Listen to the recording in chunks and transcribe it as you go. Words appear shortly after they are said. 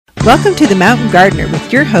Welcome to The Mountain Gardener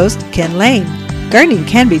with your host, Ken Lane. Gardening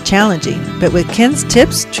can be challenging, but with Ken's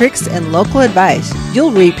tips, tricks, and local advice,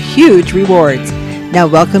 you'll reap huge rewards. Now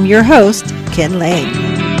welcome your host, Ken Lane.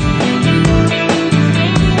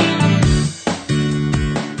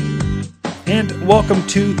 And welcome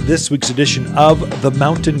to this week's edition of The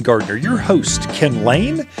Mountain Gardener. Your host, Ken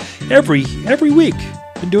Lane, every week.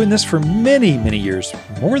 Been doing this for many years,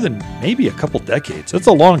 more than maybe a couple decades. That's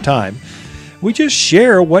a long time. We just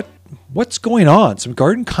share what's going on, some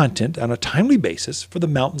garden content on a timely basis for the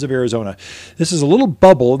mountains of Arizona. This is a little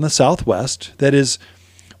bubble in the Southwest that is,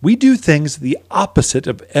 we do things the opposite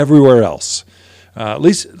of everywhere else, at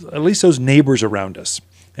least those neighbors around us.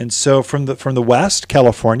 And so from the West,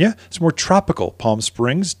 California, it's more tropical, Palm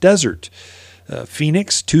Springs, desert,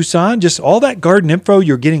 Phoenix, Tucson, just all that garden info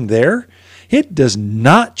you're getting there, it does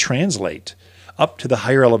not translate up to the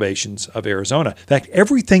higher elevations of Arizona. In fact,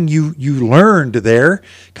 everything you learned there,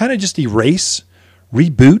 kind of just erase,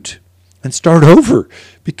 reboot, and start over,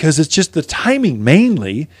 because it's just the timing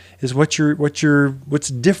mainly is what's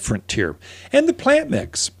different here. And the plant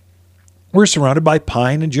mix. We're surrounded by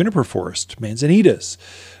pine and juniper forest, manzanitas.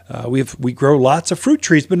 We grow lots of fruit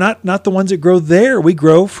trees, but not the ones that grow there. We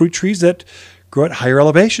grow fruit trees that grow at higher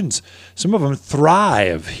elevations. Some of them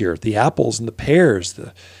thrive here, the apples and the pears,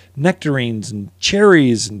 the nectarines and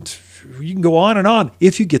cherries, and you can go on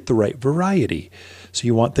if you get the right variety. So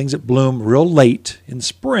you want things that bloom real late in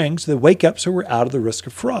spring so they wake up so we're out of the risk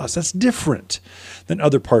of frost. That's different than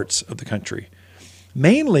other parts of the country.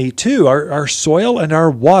 Mainly, too, our soil and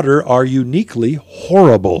our water are uniquely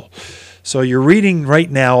horrible. So you're reading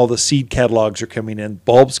right now, all the seed catalogs are coming in,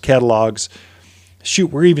 bulbs catalogs.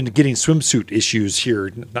 Shoot, we're even getting swimsuit issues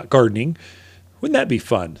here, not gardening. Wouldn't that be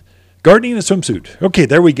fun? Gardening in a swimsuit. Okay,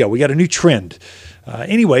 there we go. We got a new trend.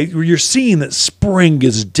 Anyway, you're seeing that spring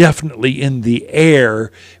is definitely in the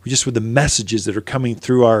air, just with the messages that are coming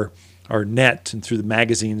through our net and through the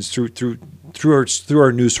magazines, through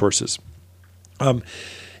our news sources.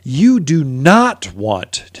 You do not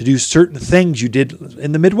want to do certain things you did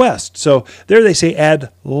in the Midwest. So there they say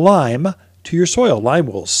add lime to your soil. Lime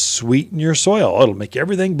will sweeten your soil. It'll make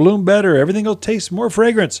everything bloom better. Everything will taste more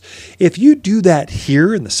fragrance. If you do that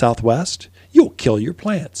here in the Southwest, you'll kill your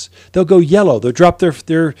plants. They'll go yellow. They'll drop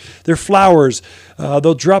their flowers.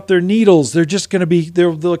 They'll drop their needles. They're just going to be,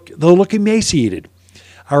 they'll look emaciated.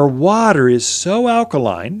 Our water is so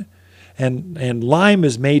alkaline, and lime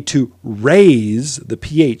is made to raise the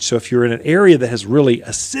pH. So if you're in an area that has really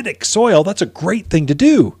acidic soil, that's a great thing to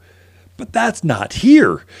do. But that's not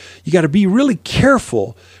here. You got to be really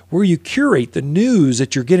careful where you curate the news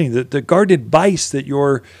that you're getting, the garden advice that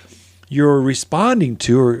you're responding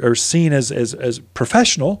to or seen as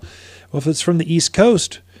professional. Well, if it's from the East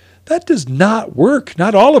Coast, that does not work.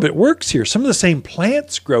 Not all of it works here. Some of the same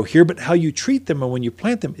plants grow here, but how you treat them and when you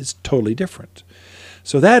plant them is totally different.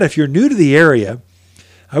 So that if you're new to the area,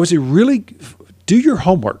 I would say really do your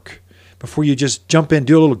homework before you just jump in,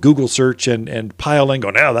 do a little Google search and pile in,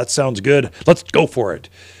 go, now that sounds good, let's go for it.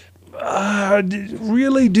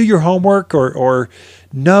 Really do your homework or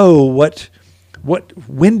know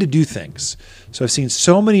when to do things. So I've seen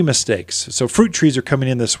so many mistakes. So fruit trees are coming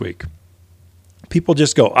in this week. People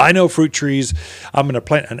just go, I know fruit trees. I'm going to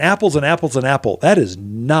plant an apple's an apple's an apple. That is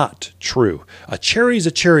not true. A cherry's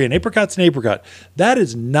a cherry. An apricot's an apricot. That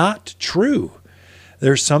is not true.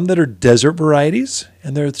 There's some that are desert varieties,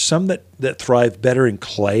 and there's some that thrive better in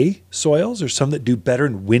clay soils. There's some that do better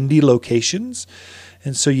in windy locations.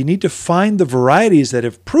 And so you need to find the varieties that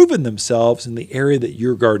have proven themselves in the area that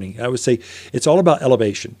you're gardening. I would say it's all about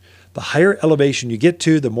elevation. The higher elevation you get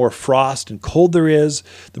to, the more frost and cold there is,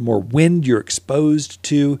 the more wind you're exposed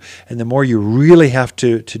to, and the more you really have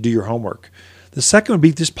to do your homework. The second would be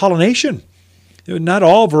this pollination. Not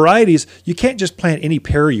all varieties, you can't just plant any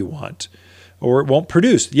pear you want, or it won't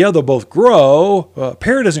produce. Yeah, they'll both grow.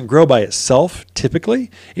 Pear doesn't grow by itself, typically.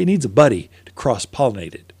 It needs a buddy to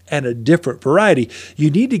cross-pollinate it, and a different variety. You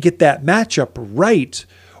need to get that matchup right,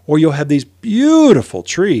 or you'll have these beautiful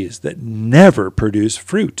trees that never produce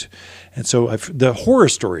fruit. And so the horror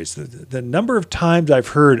stories, the number of times I've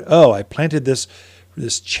heard, I planted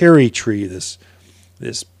this cherry tree, this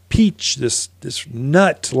peach, this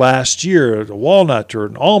nut last year, a walnut or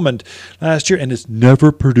an almond last year, and it's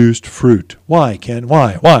never produced fruit. Why, Ken?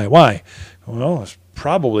 Why? Well, it's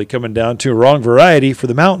probably coming down to a wrong variety for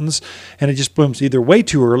the mountains, and it just blooms either way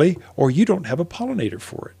too early or you don't have a pollinator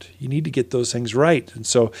for it. You need to get those things right. And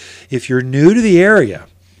so if you're new to the area,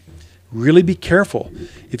 really be careful.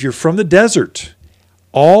 If you're from the desert,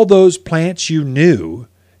 all those plants you knew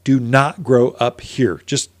do not grow up here.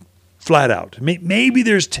 Just flat out. Maybe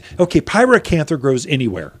there's, pyracantha grows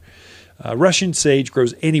anywhere. Russian sage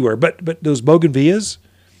grows anywhere. But those bougainvilleas,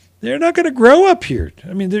 they're not going to grow up here.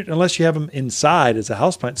 I mean, unless you have them inside as a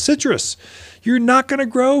houseplant. Citrus, you're not going to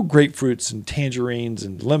grow grapefruits and tangerines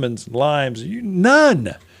and lemons and limes.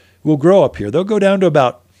 None will grow up here. They'll go down to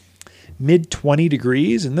about mid 20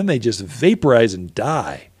 degrees, and then they just vaporize and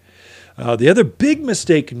die. The other big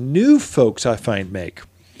mistake new folks I find make,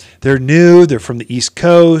 they're new, they're from the East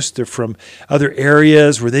Coast, they're from other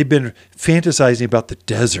areas where they've been fantasizing about the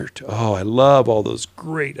desert. Oh, I love all those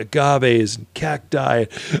great agaves and cacti.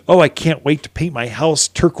 Oh, I can't wait to paint my house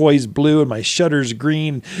turquoise blue and my shutters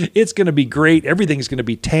green. It's going to be great. Everything's going to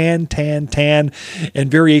be tan,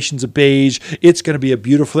 and variations of beige. It's going to be a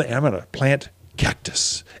beautiful thing. I'm going to plant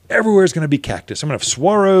cactus. Everywhere's going to be cactus. I'm going to have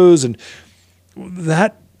saguaros, and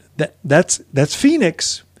that's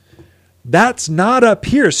Phoenix. That's not up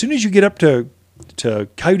here. As soon as you get up to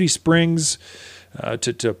Coyote Springs,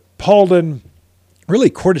 to Paulden,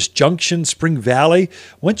 really Cordes Junction, Spring Valley,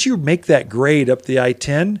 once you make that grade up the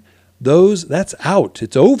I-10, that's out.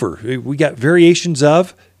 It's over. We got variations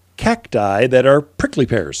of cacti that are prickly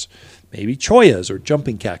pears, maybe choyas or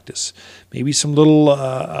jumping cactus, maybe some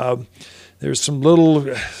little there's some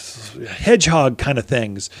little hedgehog kind of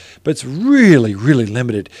things, but it's really, really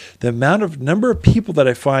limited. The number of people that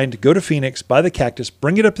I find go to Phoenix, buy the cactus,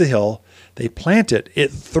 bring it up the hill, they plant it, it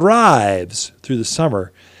thrives through the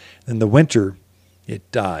summer, then the winter,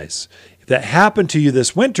 it dies. If that happened to you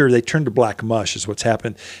this winter, they turn to black mush is what's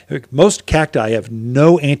happened. Most cacti have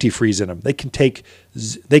no antifreeze in them. They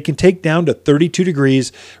can take down to 32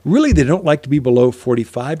 degrees. Really, they don't like to be below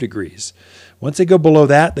 45 degrees. Once they go below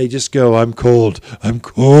that, they just go, I'm cold. I'm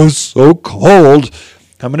cold, so cold.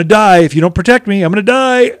 I'm going to die. If you don't protect me, I'm going to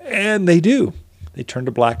die. And they do. They turn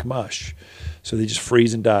to black mush. So they just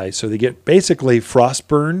freeze and die. So they get basically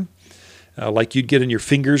frostburn, like you'd get in your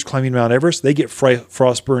fingers climbing Mount Everest. They get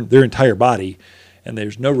frostburn their entire body, and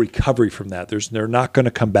there's no recovery from that. They're not going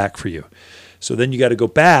to come back for you. So then you got to go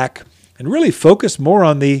back and really focus more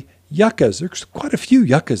on the yuccas. There's quite a few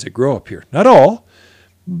yuccas that grow up here. Not all,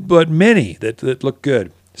 but many that look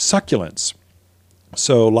good. Succulents.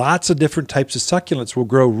 So lots of different types of succulents will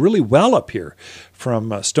grow really well up here,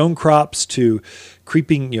 from stone crops to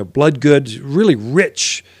creeping, bloodgood, really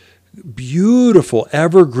rich, beautiful,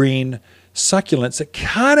 evergreen succulents that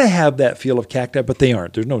kind of have that feel of cacti, but they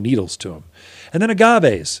aren't. There's no needles to them. And then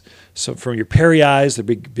agaves. So from your Perryi, the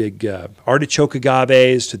big artichoke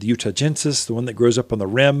agaves, to the Utahensis, the one that grows up on the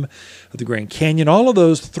rim of the Grand Canyon, all of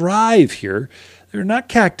those thrive here. They're not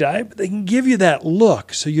cacti, but they can give you that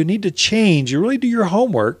look. So you need to change. You really do your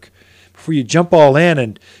homework before you jump all in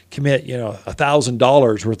and commit,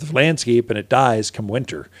 $1,000 worth of landscape and it dies come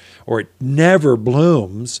winter, or it never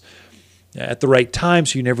blooms at the right time,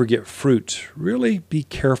 so you never get fruit. Really be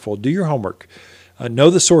careful. Do your homework. Know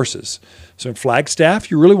the sources. So in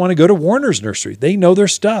Flagstaff, you really want to go to Warner's Nursery. They know their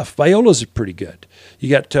stuff. Viola's are pretty good. You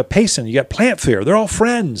got Payson. You got Plant Fair. They're all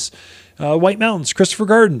friends. White Mountains, Christopher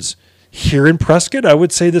Gardens. Here in Prescott, I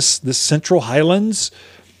would say this Central Highlands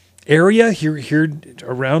area here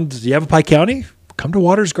around Yavapai County, come to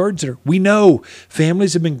Waters Garden Center. We know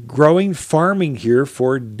families have been farming here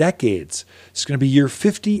for decades. It's going to be year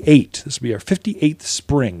 58. This will be our 58th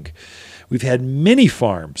spring. We've had many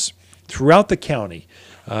farms throughout the county,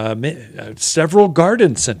 several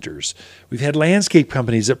garden centers. We've had landscape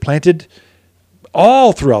companies that planted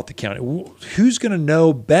all throughout the county. Who's going to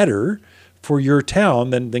know better for your town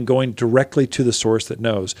than going directly to the source that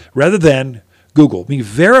knows, rather than Google?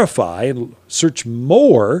 Verify and search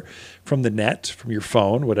more from the net, from your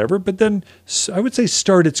phone, whatever, but then I would say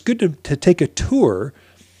it's good to take a tour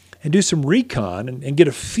and do some recon and get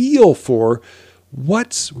a feel for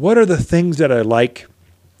what are the things that I like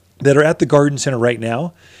that are at the garden center right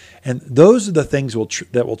now, and those are the things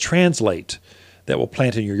that will translate, that will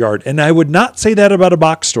plant in your yard. And I would not say that about a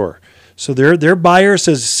box store. So their buyer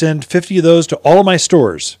says, send 50 of those to all of my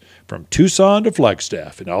stores from Tucson to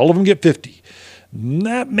Flagstaff, and all of them get 50.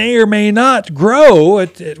 That may or may not grow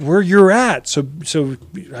at where you're at. So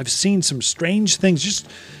I've seen some strange things.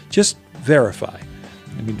 Just verify.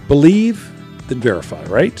 Believe, then verify,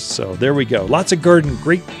 right? So there we go. Lots of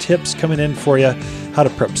great tips coming in for you. How to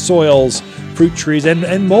prep soils, fruit trees,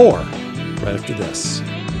 and more right after this.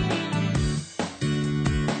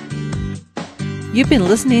 You've been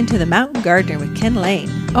listening to The Mountain Gardener with Ken Lane,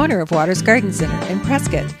 owner of Waters Garden Center in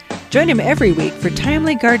Prescott. Join him every week for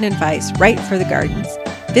timely garden advice right for the gardens.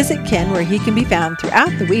 Visit Ken where he can be found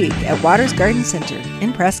throughout the week at Waters Garden Center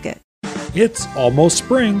in Prescott. It's almost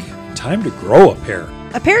spring. Time to grow a pear.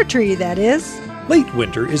 A pear tree, that is. Late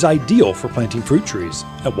winter is ideal for planting fruit trees.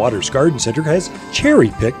 At Waters Garden Center has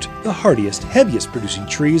cherry-picked the hardiest, heaviest producing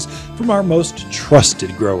trees from our most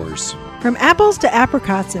trusted growers. From apples to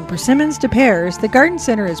apricots and persimmons to pears, the Garden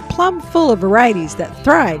Center is plumb full of varieties that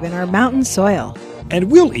thrive in our mountain soil.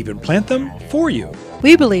 And we'll even plant them for you.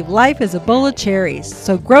 We believe life is a bowl of cherries,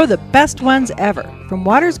 so grow the best ones ever from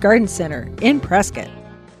Waters Garden Center in Prescott.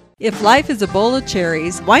 If life is a bowl of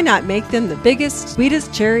cherries, why not make them the biggest,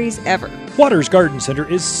 sweetest cherries ever? Waters Garden Center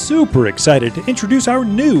is super excited to introduce our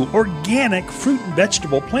new organic fruit and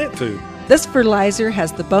vegetable plant food. This fertilizer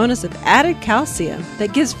has the bonus of added calcium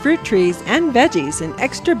that gives fruit trees and veggies an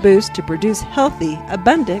extra boost to produce healthy,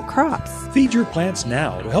 abundant crops. Feed your plants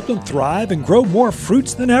now to help them thrive and grow more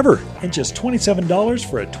fruits than ever, and just $27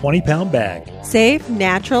 for a 20-pound bag. Safe,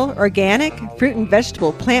 natural, organic fruit and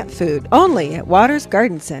vegetable plant food only at Waters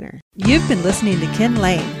Garden Center. You've been listening to Ken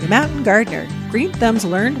Lane, the Mountain Gardener. Green thumbs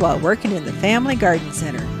learned while working in the Family Garden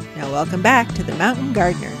Center. Now welcome back to the Mountain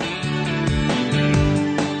Gardener.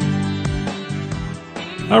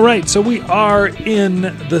 All right, so we are in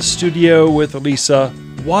the studio with Lisa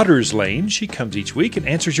Waters Lane. She comes each week and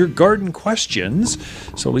answers your garden questions.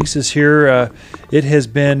 So Lisa's here. It has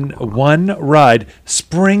been one ride.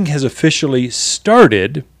 Spring has officially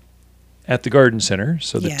started at the Garden Center.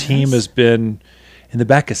 So the team has been in the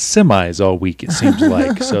back of semis all week, it seems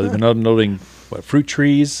like. So they've been unloading fruit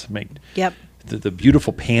trees, the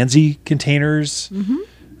beautiful pansy containers. Mm-hmm.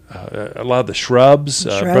 A lot of the shrubs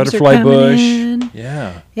butterfly bush.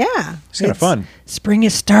 Yeah. It's kind of fun. Spring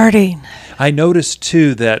is starting. I noticed,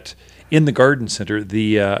 too, that in the garden center,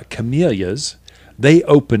 the camellias, they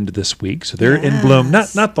opened this week. So they're in bloom.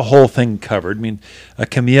 Not the whole thing covered. I mean, a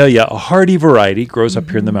camellia, a hardy variety, grows up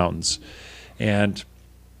here in the mountains. And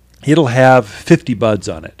it'll have 50 buds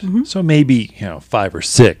on it. Mm-hmm. So maybe, 5 or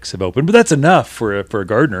 6 have opened. But that's enough for a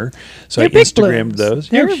gardener. So they're I Instagrammed those.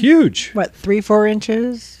 They're huge. 3-4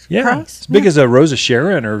 inches? Yeah, across? As big as a Rosa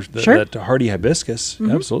Sharon or that hardy hibiscus.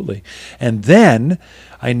 Mm-hmm. Absolutely. And then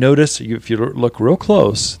I noticed, if you look real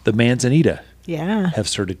close, the manzanita have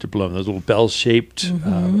started to bloom. Those little bell-shaped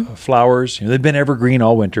flowers. They've been evergreen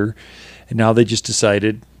all winter. And now they just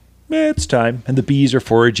decided, it's time. And the bees are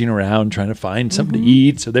foraging around trying to find something to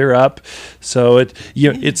eat. So they're up. So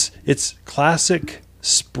it's classic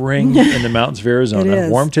spring in the mountains of Arizona.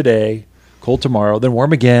 Warm today, cold tomorrow, then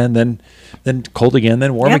warm again, then cold again,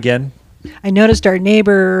 then warm again. I noticed our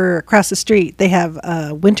neighbor across the street, they have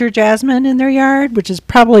winter jasmine in their yard, which is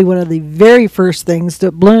probably one of the very first things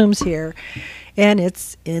that blooms here. And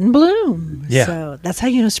it's in bloom. Yeah. So that's how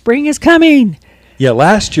you know spring is coming. Yeah,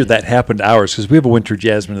 last year that happened to ours because we have a winter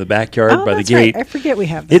jasmine in the backyard by the gate. Right. I forget we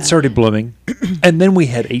have that. It started blooming, and then we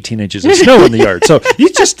had 18 inches of snow in the yard. So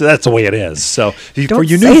that's the way it is. So for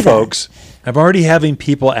you new folks, I'm already having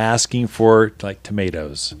people asking for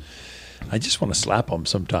tomatoes. I just want to slap them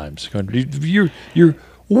sometimes. You're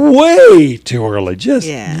way too early.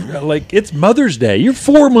 It's Mother's Day. You're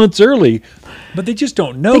 4 months early, but they just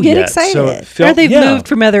don't know yet. They get excited. Or they've moved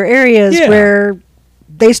from other areas where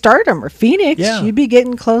they start them, or Phoenix, you'd be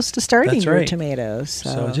getting close to starting your tomatoes.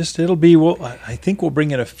 So it'll be, I think we'll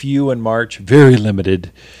bring in a few in March, very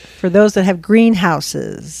limited. For those that have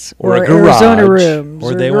greenhouses or a garage, Arizona rooms.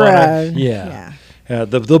 Or they want to,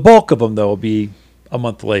 the bulk of them, though, will be a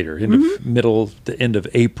month later, the end of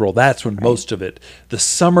April. That's when most of it, the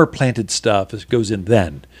summer planted stuff goes in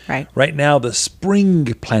then. Right. Right now, the spring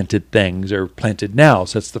planted things are planted now.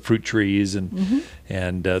 So that's the fruit trees and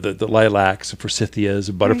the lilacs and forsythias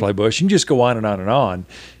and butterfly bush. You can just go on and on and on.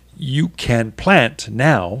 You can plant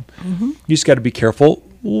now. You just got to be careful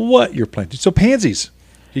what you're planting. So pansies.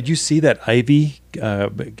 Did you see that ivy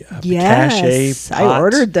yes, I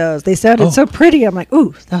ordered those. They sounded so pretty. I'm like,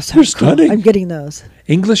 ooh, those sound stunning. Cool. I'm getting those.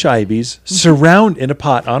 English ivies surround in a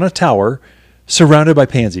pot on a tower, surrounded by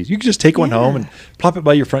pansies. You can just take one home and plop it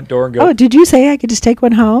by your front door and go. Oh, did you say I could just take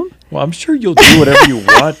one home? Well, I'm sure you'll do whatever you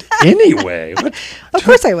want anyway. Of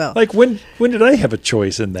course I will. When did I have a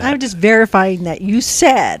choice in that? I'm just verifying that you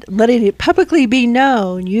said, letting it publicly be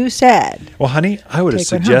known you said. Well, honey, I would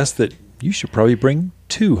suggest that you should probably bring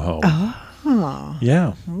 2 home. Oh.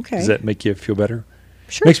 Yeah. Okay. Does that make you feel better?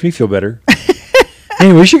 Sure. Makes me feel better.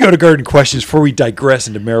 Anyway, we should go to garden questions before we digress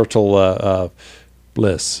into marital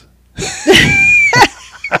bliss.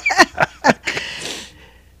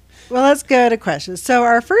 Well, let's go to questions. So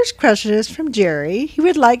our first question is from Jerry. He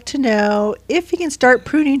would like to know if he can start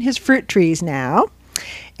pruning his fruit trees now.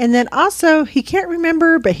 And then also, he can't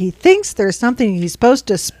remember, but he thinks there's something he's supposed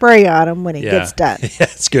to spray on them when he gets done. Yeah,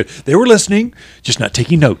 that's good. They were listening, just not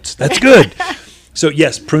taking notes. That's good. So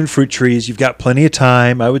yes, prune fruit trees. You've got plenty of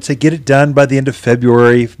time. I would say get it done by the end of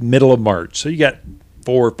February, middle of March. So you got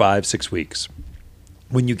 4, 5, 6 weeks.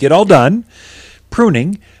 When you get all done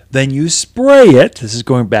pruning, then you spray it. This is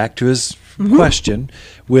going back to his question,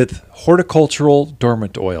 with horticultural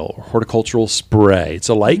dormant oil or horticultural spray. It's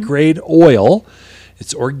a light grade oil.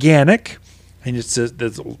 It's organic. And it's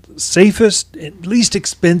the safest, least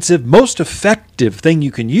expensive, most effective thing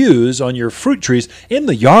you can use on your fruit trees in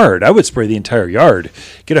the yard. I would spray the entire yard.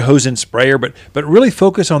 Get a hose-in sprayer, but really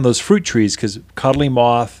focus on those fruit trees, because codling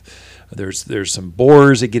moth, there's some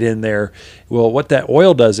borers that get in there. Well, what that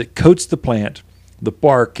oil does, it coats the plant, the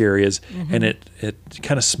bark areas, and it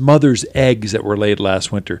kind of smothers eggs that were laid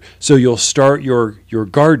last winter. So you'll start your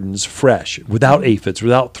gardens fresh, without aphids,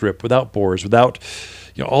 without thrip, without borers, without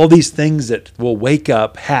all these things that will wake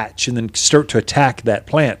up, hatch, and then start to attack that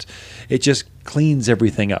plant. It just cleans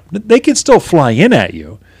everything up. They can still fly in at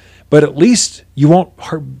you, but at least you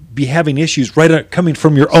won't be having issues coming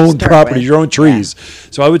from your own property, your own trees.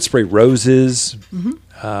 Yeah. So I would spray roses.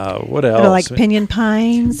 What else? Like pinyon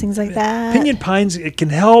pines, things like that. Pinyon pines, it can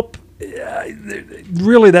help.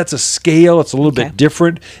 Really, that's a scale. It's a little bit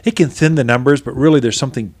different. It can thin the numbers, but really there's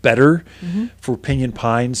something better for pinyon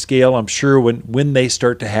pine scale. I'm sure when they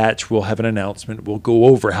start to hatch, we'll have an announcement. We'll go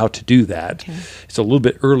over how to do that. Okay. It's a little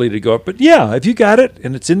bit early to go up, but yeah, if you got it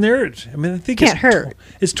and it's in there, I think can't hurt.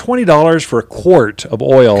 It's $20 for a quart of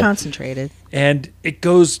oil. Concentrated. And it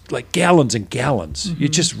goes like gallons and gallons.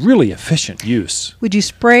 It's just really efficient use. Would you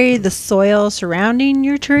spray the soil surrounding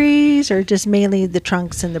your trees, or just mainly the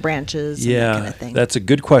trunks and the branches? Yeah, and that kind of thing? That's a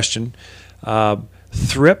good question.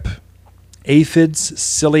 Thrip, aphids,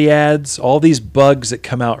 psylliads, all these bugs that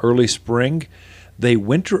come out early spring, they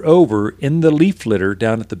winter over in the leaf litter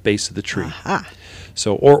down at the base of the tree. Aha.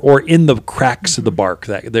 So, or in the cracks of the bark,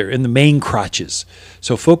 that they're in the main crotches.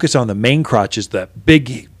 So focus on the main crotches, that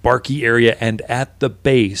big barky area, and at the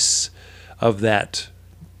base of that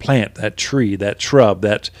plant, that tree, that shrub,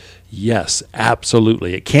 yes,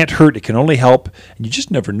 absolutely. It can't hurt. It can only help. And you just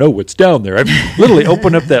never know what's down there. I've literally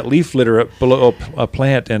opened up that leaf litter below a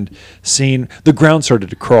plant and seen the ground started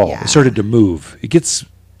to crawl. Yeah. It started to move. It gets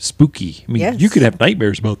spooky. I mean, you could have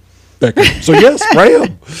nightmares about that. So yes, spray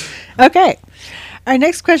them. Okay. Our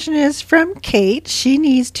next question is from Kate. She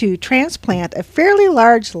needs to transplant a fairly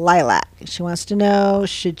large lilac. She wants to know,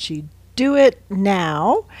 should she do it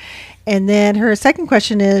now? And then her second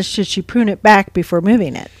question is, should she prune it back before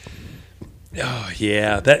moving it? Oh,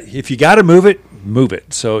 yeah. That if you got to move it, move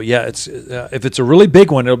it. So, yeah, it's if it's a really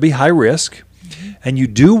big one, it'll be high risk. And you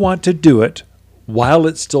do want to do it while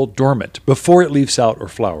it's still dormant, before it leaves out or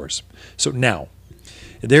flowers. So now,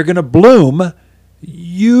 they're going to bloom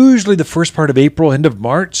usually the first part of April, end of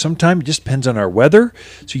March sometime. It just depends on our weather.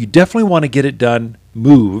 So you definitely want to get it done,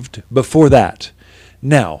 moved before that.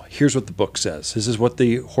 Now, here's what the book says. This is what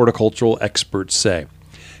the horticultural experts say.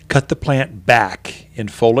 Cut the plant back in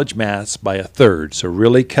foliage mass by 1/3. So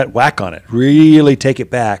really whack on it. Really take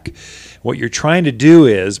it back. What you're trying to do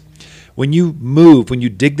is, when you move, when you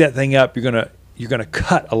dig that thing up, you're gonna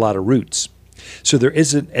cut a lot of roots. So there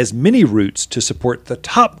isn't as many roots to support the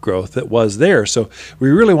top growth that was there. So we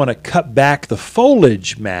really want to cut back the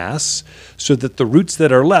foliage mass so that the roots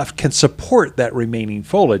that are left can support that remaining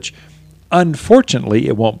foliage. Unfortunately,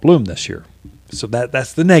 it won't bloom this year. So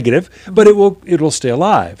that's the negative, but it will stay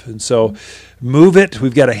alive. And so move it.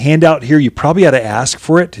 We've got a handout here. You probably ought to ask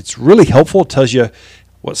for it. It's really helpful. It tells you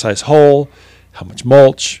what size hole, how much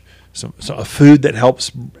mulch, so a food that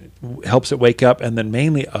helps it wake up, and then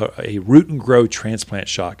mainly a root and grow transplant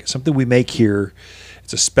shock. It's something we make here.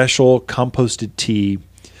 It's a special composted tea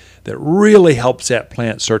that really helps that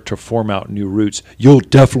plant start to form out new roots. You'll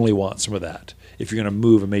definitely want some of that if you're going to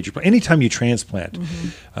move a major plant. Anytime you transplant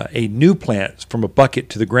a new plant from a bucket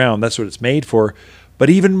to the ground, that's what it's made for. But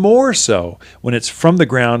even more so when it's from the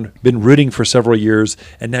ground, been rooting for several years,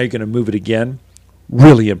 and now you're going to move it again.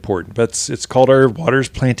 Really important. But it's called our Waters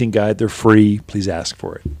Planting Guide. They're free. Please ask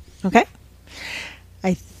for it. Okay.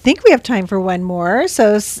 I think we have time for one more.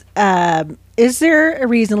 So is there a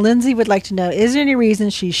reason, Lindsay would like to know, is there any reason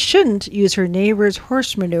she shouldn't use her neighbor's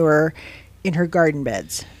horse manure in her garden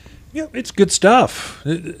beds? Yeah, it's good stuff.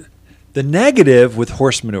 The negative with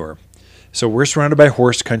horse manure, so we're surrounded by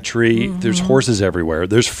horse country. There's horses everywhere.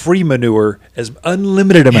 There's free manure as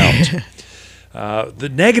unlimited amount. The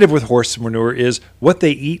negative with horse manure is what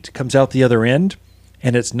they eat comes out the other end,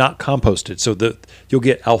 and it's not composted. So you'll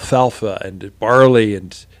get alfalfa and barley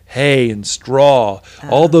and hay and straw.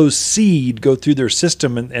 All those seed go through their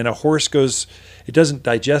system, and a horse it doesn't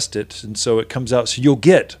digest it, and so it comes out. So you'll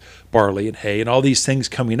get barley and hay and all these things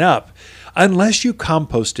coming up unless you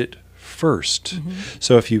compost it first.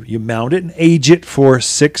 So if you mount it and age it for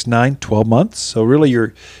 6, 9, 12 months, so really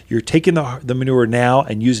you're taking the manure now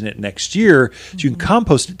and using it next year, so you can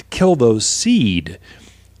compost it to kill those seed.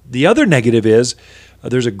 The other negative is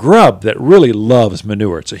there's a grub that really loves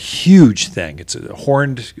manure. It's a huge thing. It's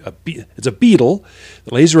it's a beetle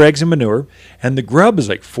that lays their eggs in manure, and the grub is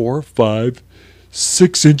like 4, 5,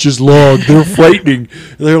 6 inches long. They're frightening.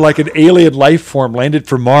 They're like an alien life form landed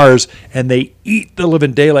from Mars, and they eat the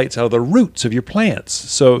living daylights out of the roots of your plants.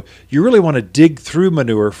 So you really want to dig through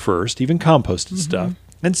manure first, even composted stuff,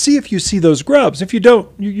 and see if you see those grubs. If you don't,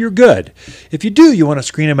 you're good. If you do, you want to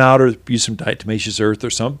screen them out or use some diatomaceous earth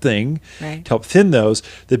or something to help thin those.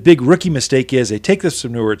 The big rookie mistake is they take this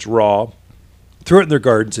manure, it's raw, throw it in their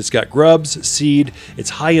gardens. It's got grubs, seed,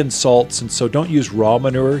 it's high in salts, and so don't use raw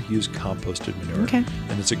manure, use composted manure. Okay.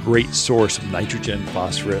 And it's a great source of nitrogen,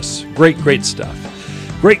 phosphorus. Great stuff.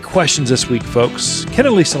 Great questions this week, folks. Ken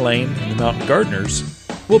and Lisa Lane and the Mountain Gardeners.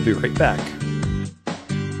 We'll be right back.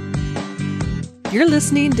 You're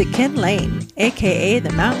listening to Ken Lane, a.k.a.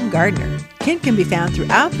 the Mountain Gardener. Ken can be found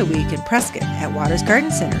throughout the week in Prescott at Waters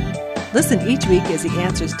Garden Center. Listen each week as he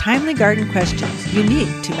answers timely garden questions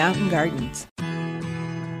unique to mountain gardens.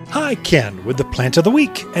 Hi, Ken, with the plant of the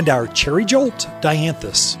week and our cherry jolt,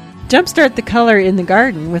 dianthus. Jumpstart the color in the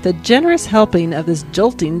garden with a generous helping of this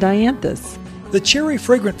jolting dianthus. The cherry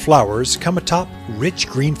fragrant flowers come atop rich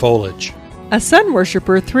green foliage. A sun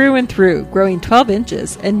worshiper through and through, growing 12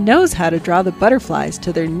 inches, and knows how to draw the butterflies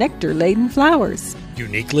to their nectar-laden flowers.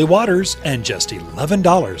 Uniquely Waters and just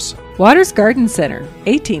 $11. Waters Garden Center,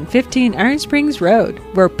 1815 Iron Springs Road,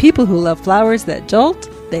 where people who love flowers that jolt,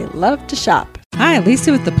 they love to shop. Hi,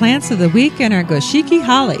 Lisa with the plants of the week and our Goshiki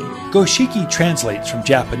Holly. Goshiki translates from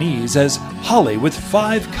Japanese as holly with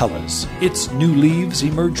 5 colors. Its new leaves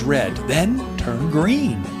emerge red, then turn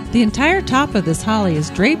green. The entire top of this holly is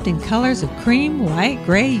draped in colors of cream, white,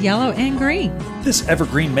 gray, yellow, and green. This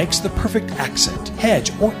evergreen makes the perfect accent,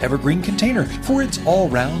 hedge, or evergreen container for its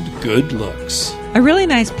all-round good looks. A really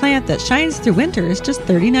nice plant that shines through winter is just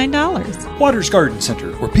 $39. Waters Garden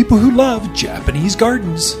Center, where people who love Japanese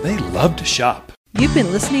gardens, they love to shop. You've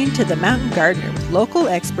been listening to The Mountain Gardener with local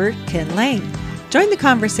expert Ken Lane. Join the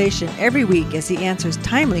conversation every week as he answers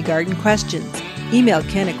timely garden questions. Email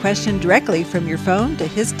Ken a question directly from your phone to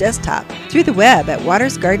his desktop through the web at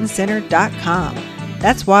watersgardencenter.com.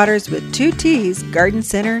 That's Waters with 2 T's,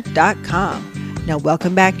 gardencenter.com. Now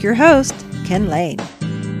welcome back your host, Ken Lane.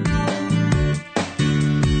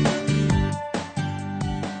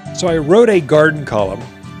 So I wrote a garden column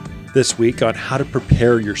this week on how to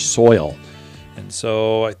prepare your soil. And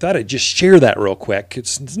so I thought I'd just share that real quick.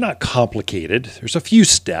 It's not complicated. There's a few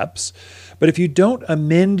steps. But if you don't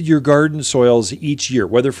amend your garden soils each year,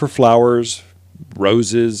 whether for flowers,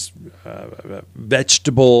 roses,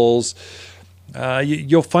 vegetables,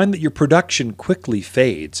 you'll find that your production quickly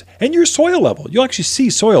fades. And your soil level, you'll actually see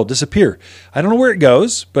soil disappear. I don't know where it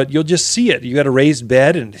goes, but you'll just see it. You got a raised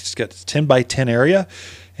bed, and it's got a 10 by 10 area,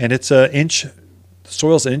 and it's the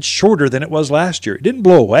soil's an inch shorter than it was last year. It didn't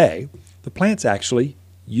blow away. The plants actually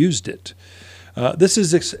used it. This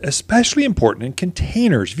is especially important in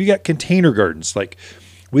containers. If you got container gardens, like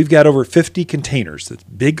we've got over 50 containers, that's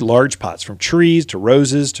big, large pots, from trees to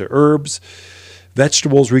roses to herbs,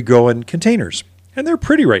 vegetables we grow in containers. And they're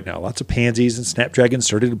pretty right now. Lots of pansies and snapdragons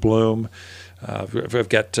started to bloom. I've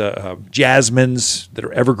got jasmines that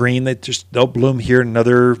are evergreen. They'll bloom here in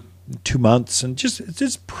another 2 months, and it's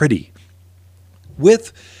just pretty.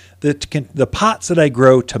 With the pots that I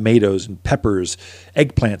grow tomatoes and peppers,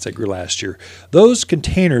 eggplants I grew last year, those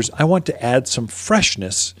containers, I want to add some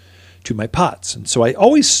freshness to my pots. And so I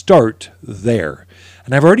always start there.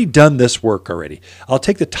 And I've already done this work already. I'll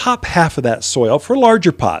take the top half of that soil for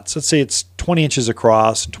larger pots. Let's say it's 20 inches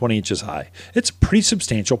across and 20 inches high. It's a pretty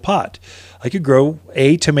substantial pot. I could grow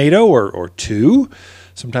a tomato or 2.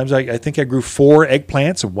 Sometimes I think I grew 4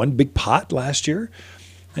 eggplants in one big pot last year.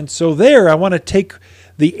 And so there, I want to take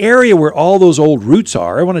the area where all those old roots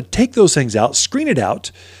are. I want to take those things out, screen it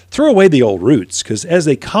out, throw away the old roots, because as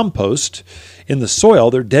they compost in the soil,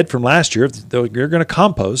 they're dead from last year. They're going to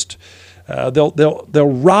compost. They'll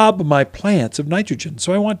rob my plants of nitrogen.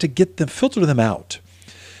 So I want to filter them out.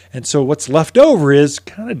 And so what's left over is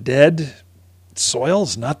kind of dead soil.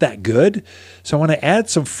 It's not that good. So I want to add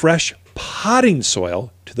some fresh potting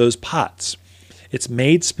soil to those pots. It's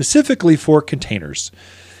made specifically for containers.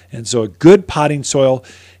 And so a good potting soil,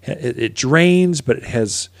 it drains, but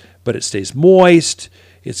it stays moist.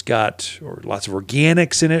 It's got lots of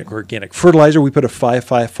organics in it, organic fertilizer. We put a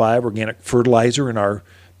 5-5-5 organic fertilizer in our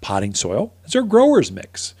potting soil. It's our growers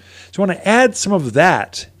mix. So I want to add some of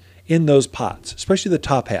that in those pots, especially the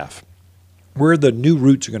top half. where the new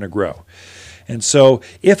roots are going to grow. And so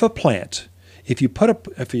if you put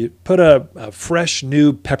a fresh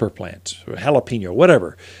new pepper plant, or jalapeno,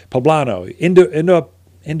 whatever, poblano,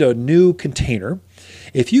 into a new container,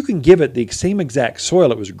 if you can give it the same exact soil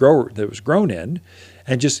that was grown in,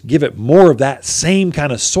 and just give it more of that same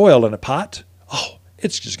kind of soil in a pot,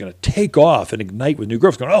 it's just going to take off and ignite with new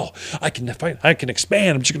growth. Going, I can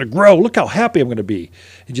expand. I'm just going to grow. Look how happy I'm going to be.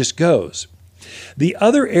 It just goes. The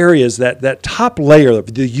other areas, that top layer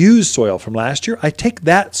of the used soil from last year, I take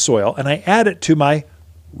that soil and I add it to my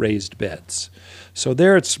raised beds. So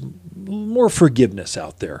there it's more forgiveness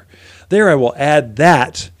out there. There I will add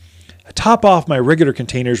that, top off my regular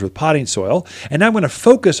containers with potting soil, and I'm going to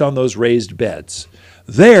focus on those raised beds.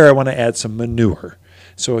 There I want to add some manure.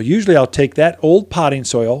 So usually I'll take that old potting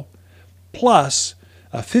soil plus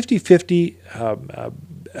a 50-50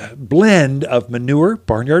 blend of manure,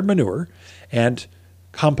 barnyard manure, and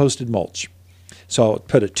composted mulch. So I'll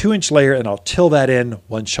put a 2-inch layer and I'll till that in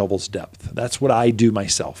 1 shovel's depth. That's what I do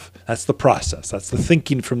myself. That's the process. That's the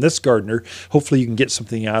thinking from this gardener. Hopefully you can get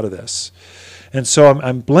something out of this. And so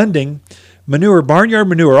I'm blending manure, barnyard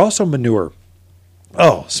manure, also manure.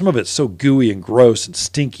 Some of it's so gooey and gross and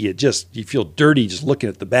stinky. You feel dirty just looking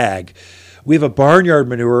at the bag. We have a barnyard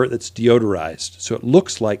manure that's deodorized, so it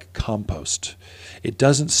looks like compost. It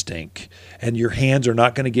doesn't stink, and your hands are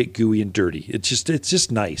not going to get gooey and dirty. It's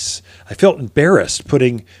just nice. I felt embarrassed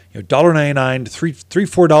putting $1.99 to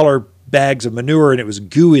 $3-4 bags of manure, and it was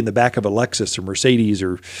gooey in the back of a Lexus or Mercedes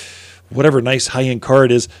or whatever nice high-end car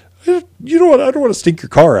it is. You know what? I don't want to stink your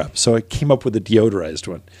car up. So I came up with a deodorized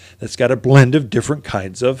one that's got a blend of different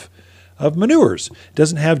kinds of manures. It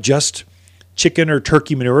doesn't have just chicken or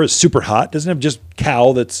turkey manure. It's super hot. It doesn't have just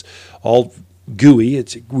cow that's all gooey.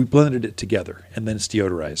 We blended it together, and then it's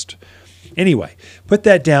deodorized. Anyway, put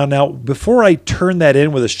that down. Now, before I turn that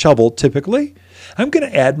in with a shovel, typically, I'm going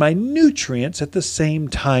to add my nutrients at the same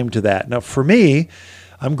time to that. Now, for me,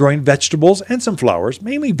 I'm growing vegetables and some flowers.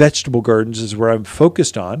 Mainly vegetable gardens is where I'm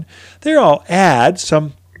focused on. There I'll add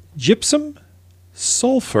some gypsum,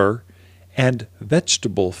 sulfur, and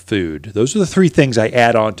vegetable food. Those are the 3 things I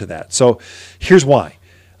add on to that. So here's why.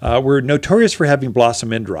 We're notorious for having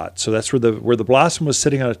blossom end rot. So that's where the blossom was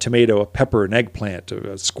sitting on a tomato, a pepper, an eggplant,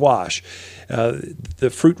 a squash.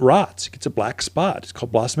 The fruit rots. It gets a black spot. It's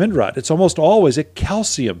called blossom end rot. It's almost always a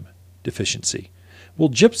calcium deficiency. Well,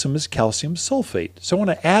 gypsum is calcium sulfate. So I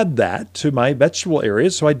want to add that to my vegetable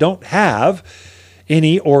areas so I don't have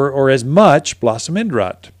any or as much blossom end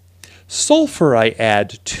rot. Sulfur I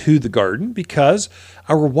add to the garden because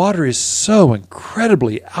our water is so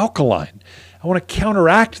incredibly alkaline. I want to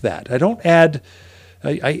counteract that. I don't add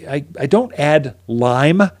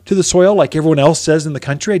lime to the soil like everyone else says in the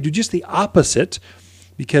country. I do just the opposite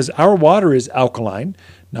because our water is alkaline,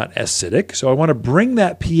 not acidic. So I want to bring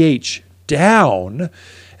that pH down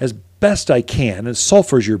as best I can, and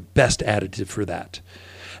sulfur is your best additive for that.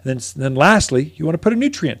 And then lastly, you want to put a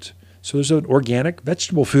nutrient. So there's an organic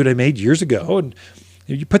vegetable food I made years ago, and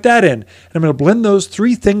you put that in. And I'm going to blend those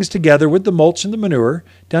 3 things together with the mulch and the manure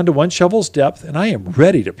down to 1 shovel's depth, and I am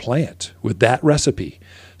ready to plant with that recipe.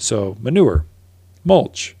 So manure,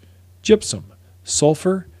 mulch, gypsum,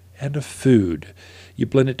 sulfur, and a food. You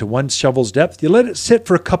blend it to 1 shovel's depth. You let it sit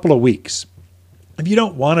for a couple of weeks. If you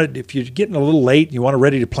don't want it, if you're getting a little late and you want it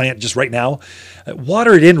ready to plant just right now,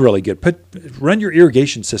 water it in really good. Run your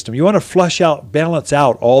irrigation system. You want to balance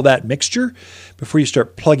out all that mixture before you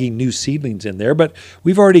start plugging new seedlings in there. But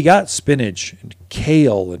we've already got spinach and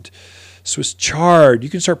kale and Swiss chard.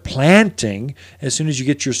 You can start planting as soon as you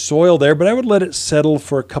get your soil there, but I would let it settle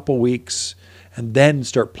for a couple weeks and then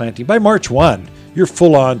start planting. By March 1, you're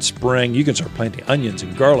full on spring. You can start planting onions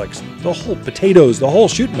and garlics, the whole potatoes, the whole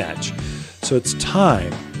shooting match. So it's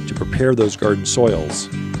time to prepare those garden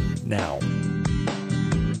soils now.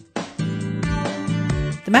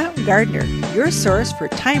 The Mountain Gardener, your source for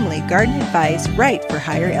timely garden advice right for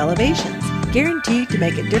higher elevations. Guaranteed to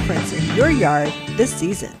make a difference in your yard this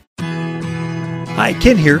season. Hi,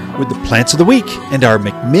 Ken here with the Plants of the Week and our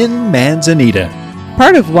McMinn Manzanita.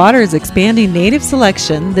 Part of Water's expanding native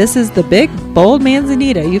selection, this is the big, bold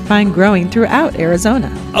manzanita you find growing throughout Arizona.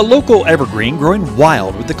 A local evergreen growing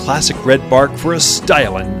wild with the classic red bark for a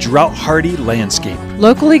styling, drought-hardy landscape.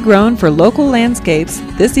 Locally grown for local landscapes,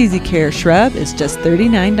 this easy care shrub is just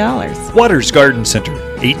 $39. Water's Garden Center,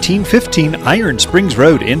 1815 Iron Springs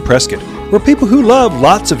Road in Prescott, where people who love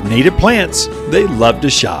lots of native plants, they love to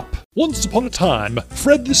shop. Once upon a time,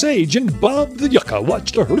 Fred the Sage and Bob the Yucca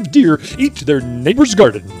watched a herd of deer eat their neighbor's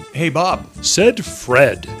garden. Hey, Bob. Said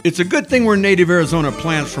Fred. It's a good thing we're native Arizona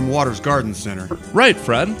plants from Waters Garden Center. Right,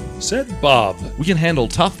 Fred. Said Bob. We can handle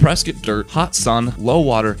tough Prescott dirt, hot sun, low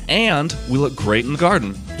water, and we look great in the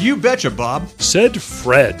garden. You betcha, Bob. Said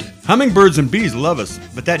Fred. Hummingbirds and bees love us,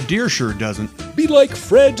 but that deer sure doesn't. Be like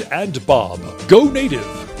Fred and Bob. Go native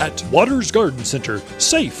at Waters Garden Center.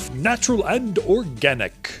 Safe, natural, and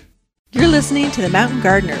organic. You're listening to The Mountain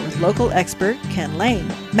Gardener with local expert Ken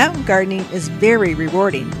Lane. Mountain gardening is very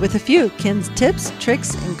rewarding, with a few Ken's tips,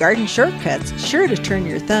 tricks, and garden shortcuts sure to turn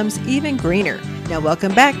your thumbs even greener. Now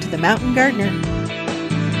welcome back to The Mountain Gardener.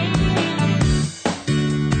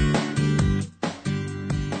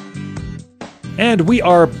 And we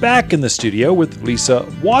are back in the studio with Lisa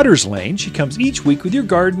Waters-Lane. She comes each week with your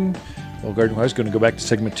garden. Well, Garden I was going to go back to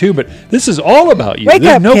segment 2, but this is all about you. Wake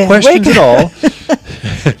There's up, no Ken. questions Wake at all.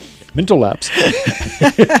 Mental lapse.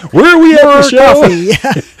 Where are we at the show?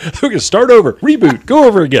 We're going to start over, reboot, go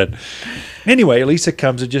over again. Anyway, Lisa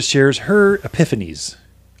comes and just shares her epiphanies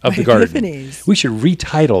of the garden. Epiphanies. We should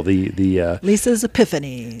retitle the Lisa's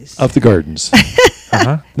Epiphanies. of the gardens.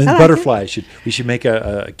 Then butterflies we should make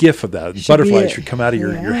a GIF of that. Butterflies should come out of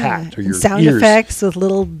your hat or your sound ears. effects with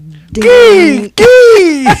little ding.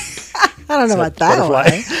 I don't know what that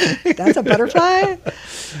butterfly? was. That's a butterfly?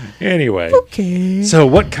 Anyway. Okay. So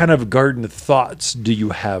what kind of garden thoughts do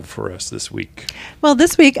you have for us this week? Well,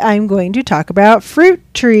 this week I'm going to talk about fruit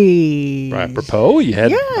trees. Right, apropos, you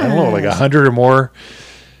had, I don't know, like 100 or more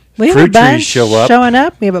We have fruit a bunch trees show up. showing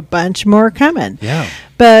up. We have a bunch more coming. Yeah.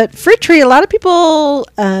 But fruit tree, a lot of people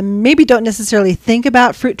maybe don't necessarily think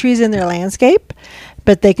about fruit trees in their landscape,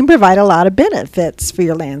 but they can provide a lot of benefits for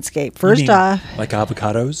your landscape. First off, like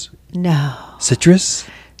avocados? no. Citrus?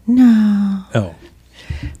 No. Oh.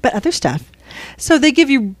 But other stuff. So they give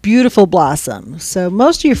you beautiful blossoms. So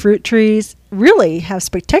most of your fruit trees really have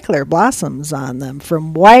spectacular blossoms on them,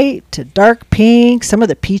 from white to dark pink. Some of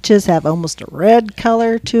the peaches have almost a red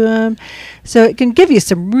color to them. So it can give you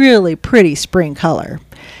some really pretty spring color.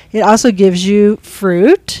 It also gives you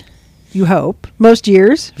fruit, you hope, most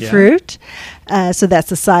years, fruit. So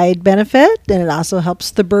that's a side benefit. And it also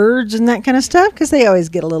helps the birds and that kind of stuff because they always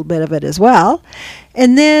get a little bit of it as well.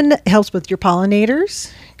 And then it helps with your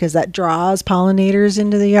pollinators because that draws pollinators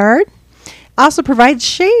into the yard. Also provides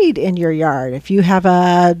shade in your yard. If you have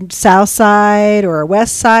a south side or a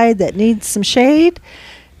west side that needs some shade,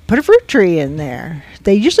 put a fruit tree in there.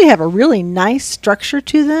 They usually have a really nice structure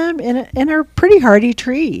to them and are pretty hardy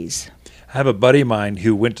trees. I have a buddy of mine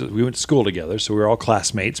who we went to school together, so we were all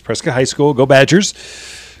classmates. Prescott High School, go Badgers.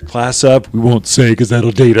 Class up. We won't say because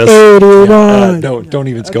that'll date us. Don't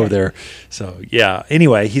even go there. So, yeah.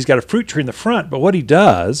 Anyway, he's got a fruit tree in the front, but what he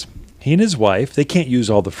does, he and his wife, they can't use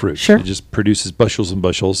all the fruit. Sure. It just produces bushels and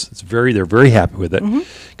bushels. They're very happy with it.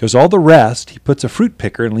 Because all the rest, he puts a fruit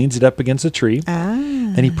picker and leans it up against a tree.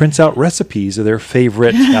 And he prints out recipes of their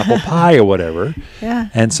favorite apple pie or whatever. Yeah.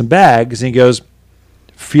 And some bags, and he goes,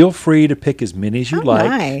 feel free to pick as many as you like.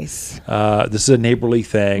 Nice. This is a neighborly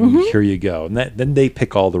thing. Here you go. And then they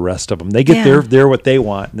pick all the rest of them. They get their what they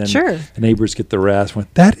want, and then the neighbors get the rest.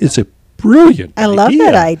 That is a brilliant idea. I love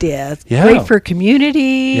that idea. It's great for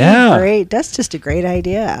community. Yeah. Great. That's just a great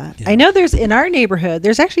idea. Yeah. I know in our neighborhood,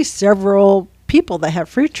 there's actually several people that have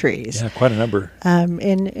fruit trees. Yeah, quite a number.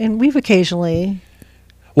 And we've occasionally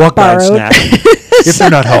walk by and snack. If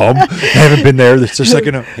they're not home, they haven't been there. It's just like,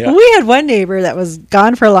 We had one neighbor that was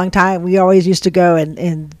gone for a long time. We always used to go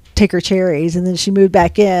and take her cherries, and then she moved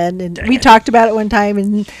back in, and we talked about it one time,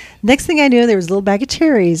 and next thing I knew, there was a little bag of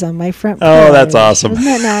cherries on my front porch. Oh, that's awesome. Isn't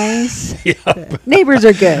that nice? Yeah. Neighbors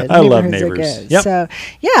are good. I love neighbors. Are good. Yep. So,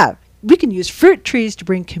 yeah, we can use fruit trees to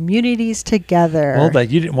bring communities together. Well,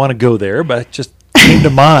 you didn't want to go there, but it just came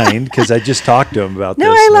to mind because I just talked to him about this.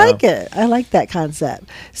 No, I like it. I like that concept.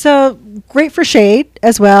 So great for shade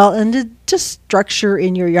as well, and to just structure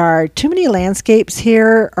in your yard. Too many landscapes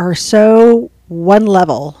here are so one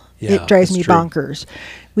level. Yeah, it drives me true. bonkers.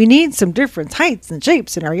 We need some different heights and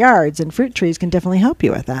shapes in our yards, and fruit trees can definitely help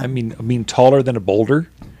you with that. I mean, taller than a boulder,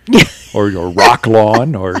 or rock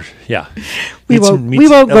lawn, or we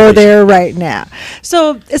won't go there right now.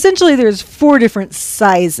 So essentially, there's 4 different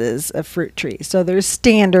sizes of fruit trees. So there's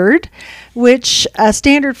standard, which a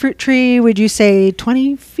standard fruit tree, would you say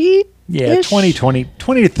 20 feet? Yeah, 20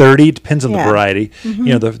 to 30, depends on the variety. You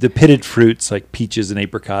know, the pitted fruits like peaches and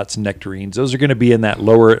apricots and nectarines, those are going to be in that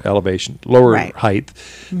lower elevation, lower height.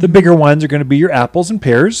 The bigger ones are going to be your apples and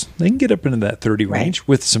pears. They can get up into that 30 range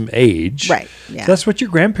with some age. Right. Yeah. So that's what your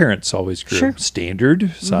grandparents always grew. Sure.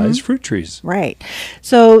 Standard size fruit trees. Right.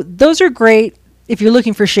 So those are great if you're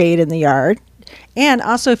looking for shade in the yard. And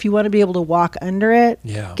also, if you want to be able to walk under it,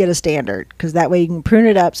 Yeah. get a standard, because that way you can prune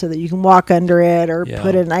it up so that you can walk under it, or Yeah.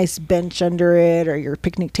 put a nice bench under it, or your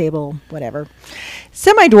picnic table, whatever.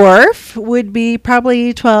 Semi-dwarf would be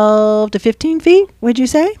probably 12 to 15 feet, would you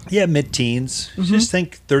say? Yeah, mid-teens. Just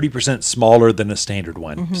think 30% smaller than a standard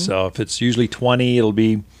one. So if it's usually 20, it'll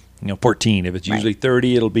be 14. If it's usually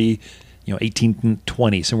 30, it'll be 18 and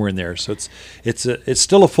 20, somewhere in there. So it's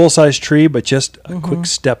still a full-size tree, but just a quick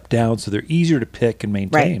step down, so they're easier to pick and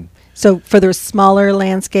maintain. So for those smaller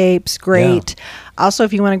landscapes, great. Also,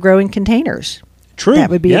 if you want to grow in containers, True. that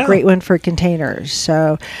would be Yeah. a great one for containers.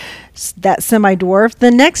 So that semi-dwarf.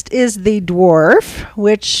 The next is the dwarf,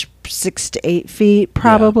 which 6 to 8 feet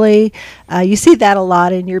probably. You see that a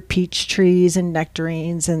lot in your peach trees and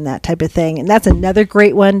nectarines and that type of thing. And that's another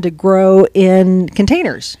great one to grow in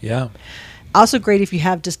containers. Yeah. Also great if you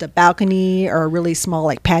have just a balcony or a really small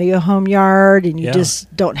like patio home yard and you Yeah.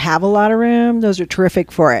 just don't have a lot of room. Those are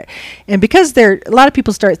terrific for it. And because a lot of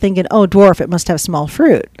people start thinking, oh, dwarf, it must have small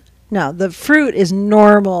fruit. No, the fruit is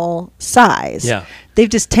normal size. Yeah. They've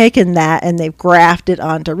just taken that and they've grafted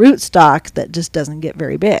onto rootstock that just doesn't get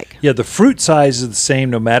very big. Yeah, the fruit size is the same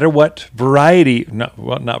no matter what variety,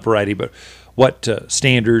 not variety, but what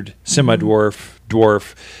standard, semi-dwarf,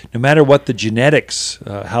 dwarf, no matter what the genetics,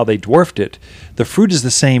 how they dwarfed it, the fruit is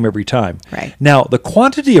the same every time. Right. Now, the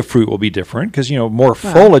quantity of fruit will be different because, more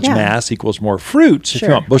foliage yeah. mass equals more fruit. So if Sure.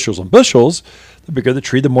 you want bushels and bushels, the bigger the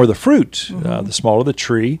tree, the more the fruit. The smaller the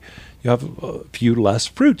tree, you have a few less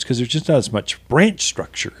fruits because there's just not as much branch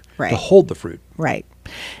structure Right. to hold the fruit. Right.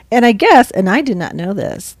 And I guess, and I did not know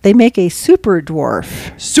this, they make a super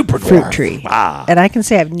dwarf Super fruit dwarf. tree. Ah. And I can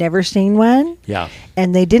say I've never seen one. Yeah.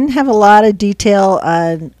 And they didn't have a lot of detail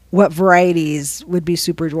on what varieties would be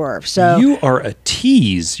super dwarf. So You are a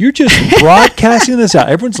tease. You're just broadcasting this out.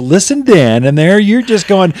 Everyone's listened in, and there you're just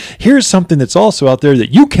going, here's something that's also out there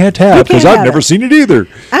that you can't have because can't I've have never it. seen it either.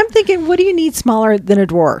 I'm thinking, what do you need smaller than a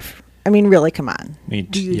dwarf? I mean, really, come on. I mean,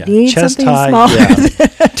 Do you yeah, need chest something high, smaller yeah. than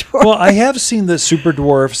a dwarf? Well, I have seen the super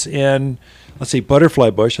dwarfs in, let's say, butterfly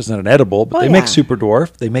bush. It's not an edible, but Oh, they yeah. make super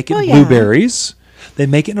dwarf. They make it Oh, in yeah. blueberries. They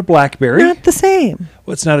make it in a blackberry. Not the same.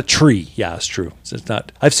 Well, it's not a tree. Yeah, it's true. It's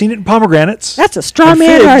not. I've seen it in pomegranates. That's a straw and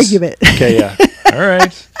man figs. argument. Okay, yeah. All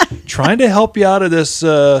right. Trying to help you out of this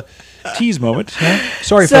tease moment. Yeah.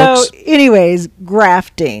 Sorry, So, folks. anyways,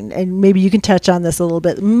 grafting, and maybe you can touch on this a little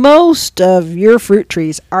bit. Most of your fruit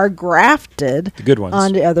trees are grafted The good ones.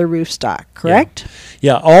 onto other rootstock, correct?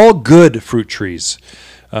 Yeah, all good fruit trees.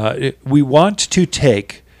 We want to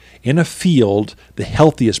take in a field the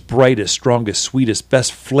healthiest, brightest, strongest, sweetest,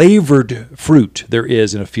 best flavored fruit there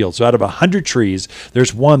is in a field. So out of 100 trees,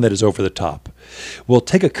 there's one that is over the top. We'll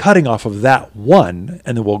take a cutting off of that one,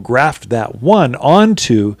 and then we'll graft that one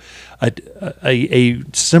onto a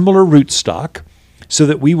similar rootstock so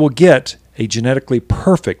that we will get a genetically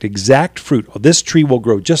perfect, exact fruit. This tree will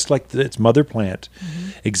grow just like its mother plant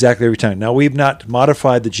exactly every time. Now, we've not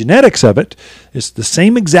modified the genetics of it. It's the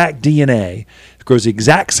same exact DNA. It grows the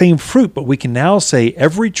exact same fruit, but we can now say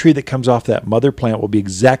every tree that comes off that mother plant will be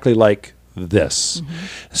exactly like this.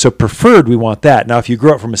 So preferred, we want that. Now, if you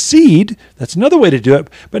grow it from a seed, that's another way to do it,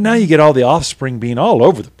 but now you get all the offspring being all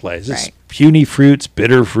over the place. It's Right. puny fruits,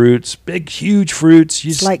 bitter fruits, big, huge fruits.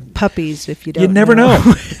 It's like puppies if you don't You never know.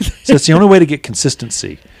 So it's the only way to get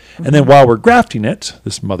consistency. And then while we're grafting it,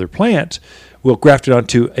 this mother plant, we'll graft it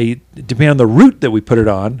onto depending on the root that we put it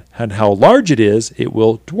on and how large it is, it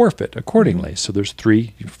will dwarf it accordingly. So there's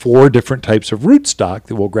 4 different types of rootstock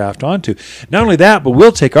that we'll graft onto. Not only that, but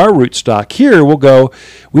we'll take our rootstock here, we'll go,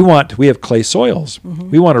 we have clay soils.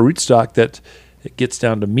 We want a rootstock that it gets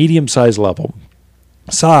down to medium-sized level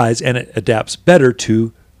size and it adapts better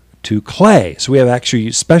to clay. So we have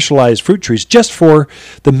actually specialized fruit trees just for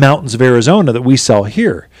the mountains of Arizona that we sell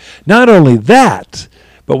here. Not only that,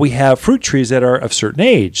 but we have fruit trees that are of certain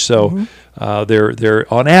age. So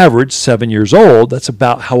they're on average 7 years old. That's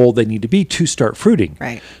about how old they need to be to start fruiting.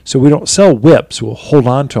 Right. So we don't sell whips. We'll hold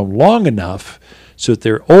on to them long enough so that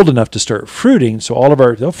they're old enough to start fruiting. So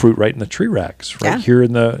they'll fruit right in the tree racks, right Yeah. here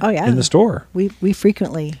in the Oh, yeah. in the store. We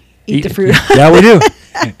frequently eat the fruit. Yeah, we do.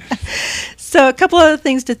 So a couple other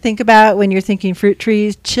things to think about when you're thinking fruit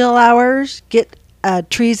trees. Chill hours. Get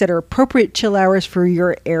trees that are appropriate chill hours for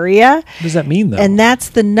your area. What does that mean, though? And that's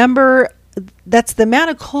the amount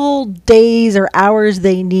of cold days or hours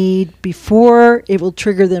they need before it will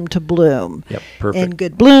trigger them to bloom. Yep, perfect. And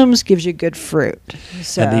good blooms gives you good fruit.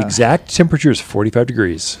 So And the exact temperature is 45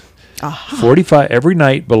 degrees. 45 every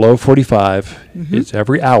night below 45. It's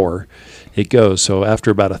every hour it goes. So after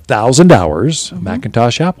about 1,000 hours,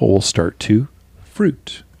 Macintosh apple will start to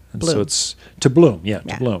fruit. And Bloom. so it's to bloom. Yeah,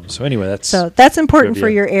 Yeah. to bloom. So anyway, that's important for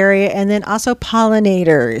idea. your area. And then also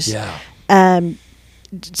pollinators. Yeah.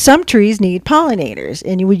 Some trees need pollinators,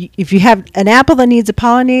 and if you have an apple that needs a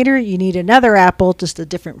pollinator, you need another apple, just a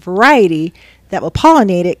different variety that will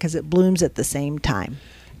pollinate it because it blooms at the same time.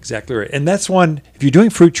 Exactly right. And that's one, if you're doing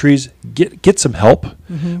fruit trees, get some help.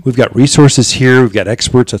 We've got resources here. We've got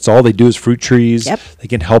experts. That's all they do is fruit trees. Yep. They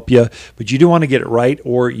can help you. But you do want to get it right,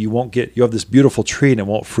 or you have this beautiful tree and it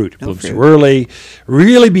won't fruit. It blooms too early.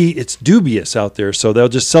 It's dubious out there. So they'll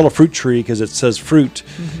just sell a fruit tree because it says fruit.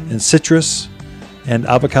 And citrus and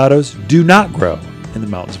avocados do not grow in the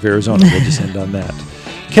mountains of Arizona. We'll just end on that.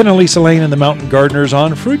 Ken and Lisa Lane and the Mountain Gardeners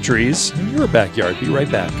on fruit trees in your backyard. Be right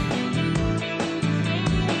back.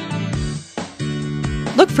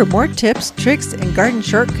 Look for more tips, tricks, and garden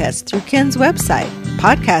shortcuts through Ken's website.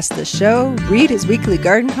 Podcast the show, read his weekly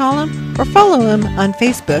garden column, or follow him on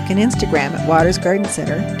Facebook and Instagram at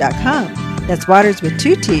watersgardencenter.com. That's Waters with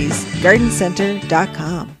 2 T's,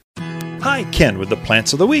 gardencenter.com. Hi, Ken with the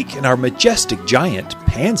plants of the week and our majestic giant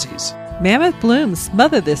pansies. Mammoth blooms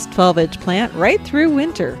smother this 12-inch plant right through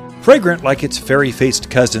winter. Fragrant like its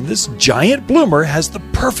fairy-faced cousin, this giant bloomer has the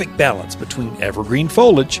perfect balance between evergreen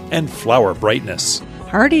foliage and flower brightness.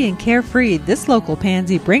 Hardy and carefree, this local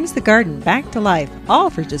pansy brings the garden back to life, all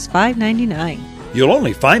for just $5.99. You'll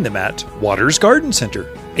only find them at Waters Garden Center,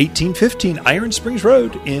 1815 Iron Springs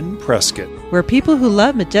Road in Prescott. Where people who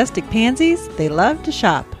love majestic pansies, they love to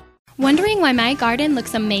shop. Wondering why my garden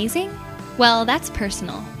looks amazing? Well, that's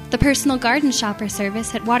personal. The personal garden shopper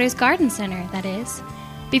service at Waters Garden Center, that is.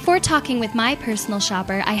 Before talking with my personal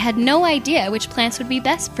shopper, I had no idea which plants would be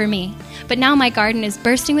best for me. But now my garden is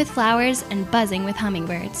bursting with flowers and buzzing with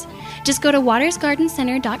hummingbirds. Just go to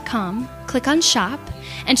watersgardencenter.com, click on Shop,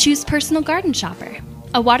 and choose Personal Garden Shopper.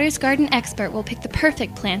 A Waters Garden expert will pick the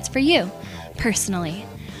perfect plants for you, personally.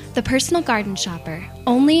 The Personal Garden Shopper,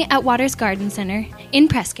 only at Waters Garden Center in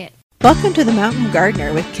Prescott. Welcome to the Mountain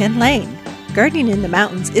Gardener with Ken Lane. Gardening in the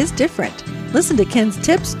mountains is different. Listen to Ken's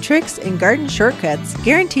tips, tricks, and garden shortcuts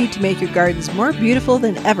guaranteed to make your gardens more beautiful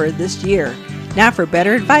than ever this year. Now for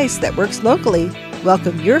better advice that works locally,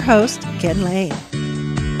 welcome your host, Ken Lane.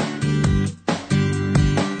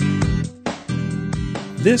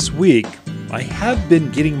 This week, I have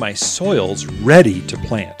been getting my soils ready to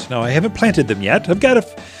plant. Now, I haven't planted them yet. I've got a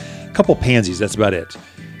couple pansies, that's about it.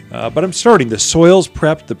 But I'm starting. The soil's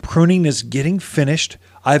prepped, the pruning is getting finished.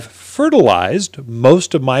 I've fertilized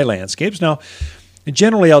most of my landscapes. Now,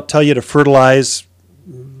 generally I'll tell you to fertilize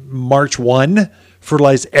March 1,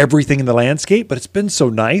 fertilize everything in the landscape, but it's been so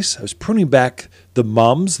nice. I was pruning back the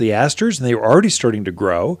mums, the asters, and they were already starting to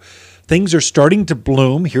grow. Things are starting to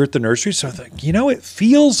bloom here at the nursery. So I thought, it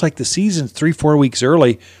feels like the season's 3-4 weeks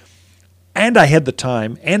early, and I had the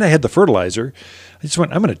time, and I had the fertilizer. I just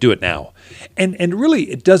went, I'm going to do it now. And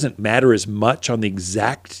really, it doesn't matter as much on the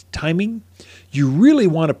exact timing. You really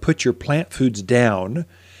want to put your plant foods down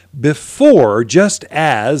before, just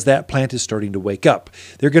as that plant is starting to wake up.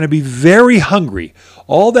 They're going to be very hungry.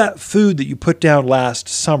 All that food that you put down last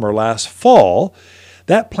summer, last fall,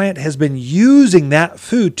 that plant has been using that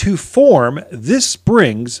food to form this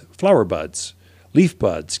spring's flower buds, leaf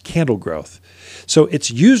buds, candle growth. So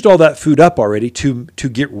it's used all that food up already to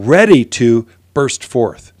get ready to burst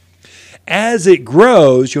forth. As it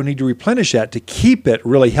grows, you'll need to replenish that to keep it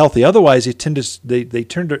really healthy. Otherwise, they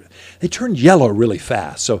turn yellow really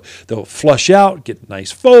fast. So they'll flush out, get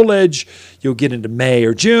nice foliage. You'll get into May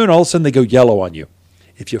or June, all of a sudden they go yellow on you.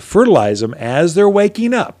 If you fertilize them as they're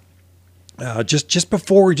waking up, just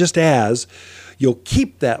before, just as, you'll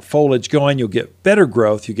keep that foliage going. You'll get better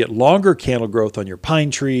growth. You get longer candle growth on your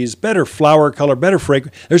pine trees, better flower color, better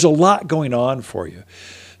fragrance. There's a lot going on for you.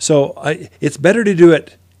 So it's better to do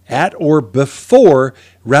it at or before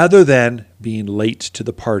rather than being late to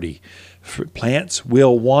the party. Plants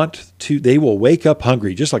will they will wake up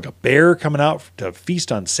hungry, just like a bear coming out to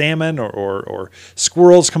feast on salmon or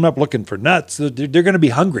squirrels coming up looking for nuts. They're going to be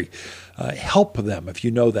hungry. Help them if you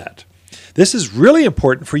know that. This is really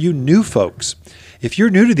important for you new folks. If you're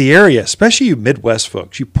new to the area, especially you Midwest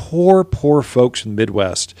folks, you poor folks in the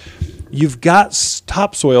Midwest, you've got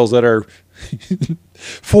topsoils that are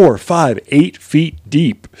 4, 5, 8 feet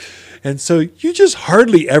deep. And so you just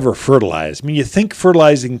hardly ever fertilize. I mean, you think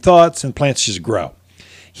fertilizing thoughts and plants just grow.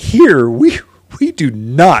 Here, we do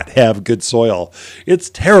not have good soil. It's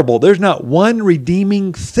terrible. There's not one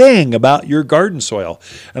redeeming thing about your garden soil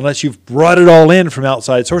unless you've brought it all in from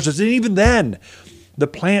outside sources. And even then, the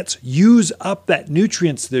plants use up that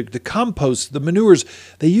nutrients, the compost, the manures,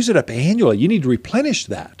 they use it up annually. You need to replenish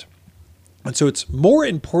that. And so it's more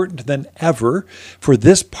important than ever for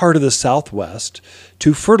this part of the Southwest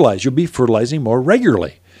to fertilize. You'll be fertilizing more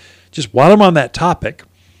regularly. Just while I'm on that topic,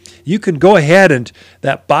 you can go ahead and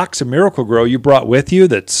that box of Miracle-Gro you brought with you,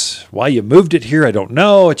 that's why you moved it here, I don't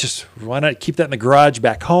know. It's just, why not keep that in the garage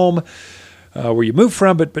back home where you moved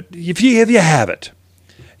from? But if you have it,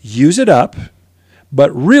 use it up.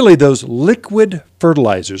 But really, those liquid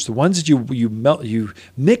fertilizers, the ones that you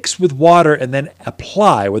mix with water and then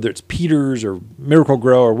apply, whether it's Peters or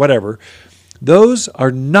Miracle-Gro or whatever, those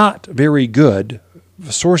are not very good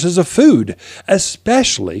sources of food,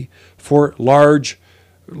 especially for large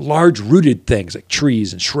rooted things like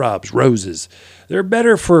trees and shrubs, roses. They're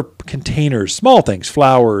better for containers, small things,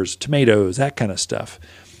 flowers, tomatoes, that kind of stuff.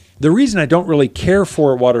 The reason I don't really care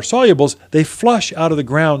for water solubles, they flush out of the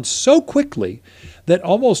ground so quickly that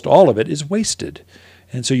almost all of it is wasted.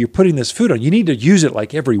 And so you're putting this food on. You need to use it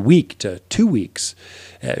like every week to 2 weeks,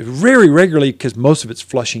 very regularly, because most of it's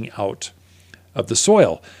flushing out of the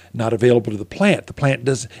soil, not available to the plant. The plant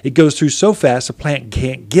it goes through so fast, the plant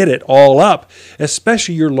can't get it all up,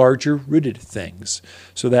 especially your larger rooted things.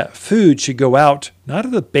 So that food should go out, not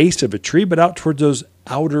at the base of a tree, but out towards those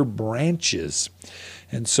outer branches.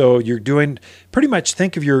 And so you're doing, pretty much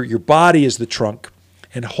think of your body as the trunk,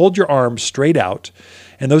 and hold your arms straight out.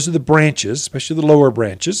 And those are the branches, especially the lower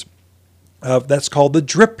branches. That's called the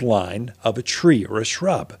drip line of a tree or a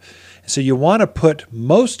shrub. So you want to put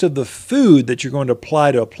most of the food that you're going to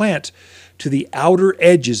apply to a plant to the outer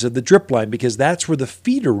edges of the drip line, because that's where the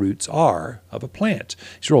feeder roots are of a plant.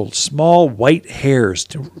 These are all small white hairs,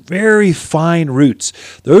 very fine roots.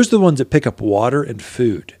 Those are the ones that pick up water and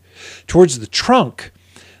food. Towards the trunk,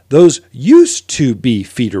 those used to be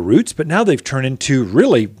feeder roots, but now they've turned into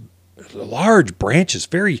really large branches,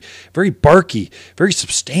 very, very barky, very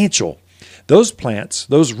substantial. Those plants,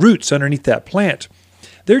 those roots underneath that plant,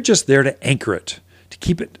 they're just there to anchor it, to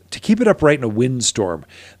keep it upright in a windstorm.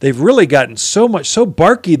 They've really gotten so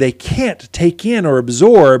barky they can't take in or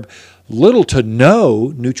absorb little to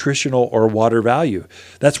no nutritional or water value.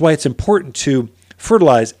 That's why it's important to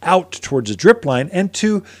fertilize out towards the drip line and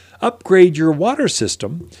to upgrade your water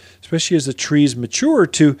system, especially as the trees mature,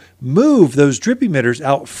 to move those drip emitters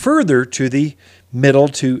out further to the middle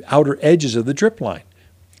to outer edges of the drip line.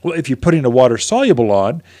 Well, if you're putting a water soluble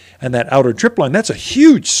on and that outer drip line, that's a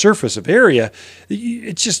huge surface of area.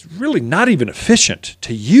 It's just really not even efficient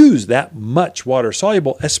to use that much water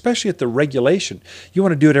soluble, especially at the regulation. You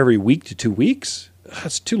want to do it every week to 2 weeks?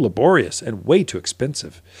 That's too laborious and way too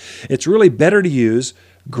expensive. It's really better to use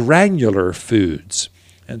granular foods.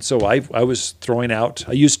 And so I was throwing out,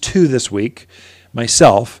 I used 2 this week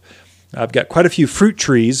myself. I've got quite a few fruit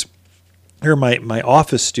trees here in my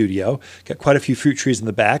office studio. Got quite a few fruit trees in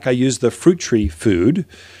the back. I use the fruit tree food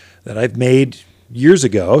that I've made years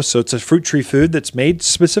ago. So it's a fruit tree food that's made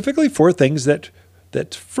specifically for things that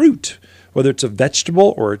fruit, whether it's a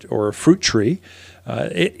vegetable or a fruit tree.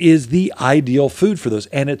 It is the ideal food for those,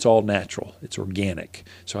 and it's all natural. It's organic.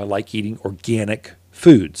 So I like eating organic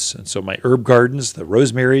foods. And so my herb gardens, the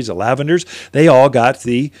rosemaries, the lavenders, they all got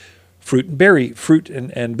the fruit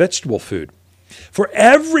and vegetable food. For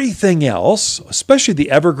everything else, especially the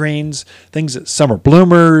evergreens, things that summer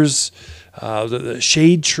bloomers, the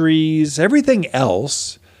shade trees, everything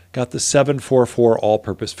else got the 744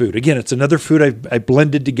 all-purpose food. Again, it's another food I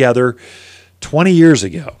blended together 20 years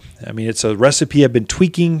ago. I mean, it's a recipe I've been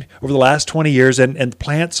tweaking over the last 20 years, and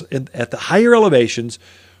plants at the higher elevations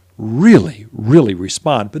really, really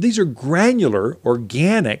respond. But these are granular,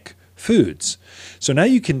 organic foods. So now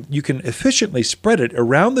you can efficiently spread it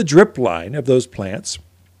around the drip line of those plants.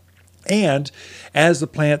 And as the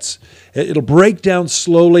plants, it'll break down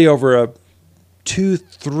slowly over a 2,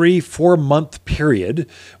 3, 4 month period.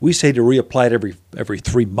 We say to reapply it every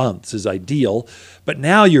 3 months is ideal. But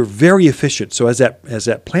now you're very efficient. So as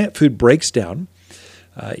that plant food breaks down,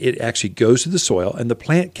 it actually goes to the soil, and the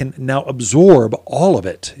plant can now absorb all of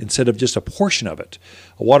it instead of just a portion of it.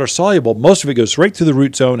 A water soluble, most of it goes right through the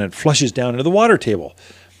root zone and flushes down into the water table.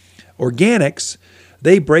 Organics,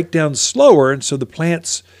 they break down slower, and so the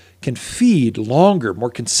plants can feed longer,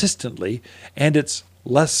 more consistently, and it's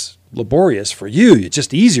less laborious for you. It's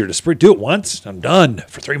just easier to spread. Do it once, I'm done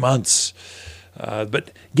for 3 months.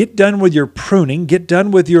 But get done with your pruning, get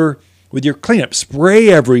done with your cleanup. Spray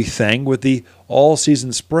everything with the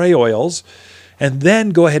all-season spray oils, and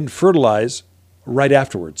then go ahead and fertilize right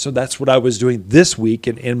afterwards. So that's what I was doing this week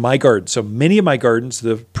in my garden. So many of my gardens,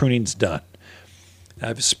 the pruning's done.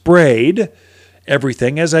 I've sprayed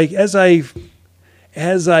everything. As I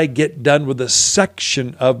get done with a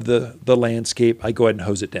section of the landscape, I go ahead and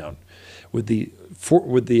hose it down with the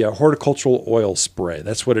with the horticultural oil spray.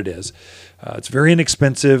 That's what it is. It's very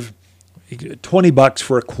inexpensive. $20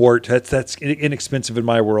 for a quart. That's inexpensive in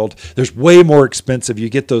my world. There's way more expensive. You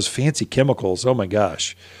get those fancy chemicals. Oh my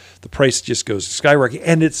gosh, the price just goes skyrocketing,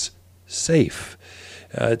 and it's safe.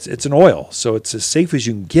 It's an oil, so it's as safe as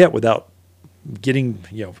you can get without getting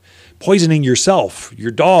poisoning yourself,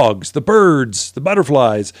 your dogs, the birds, the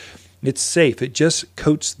butterflies. It's safe. It just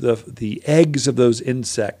coats the eggs of those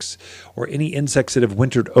insects or any insects that have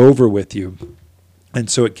wintered over with you. And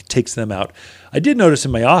so it takes them out. I did notice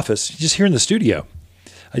in my office, just here in the studio,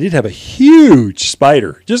 I did have a huge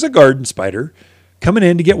spider, just a garden spider, coming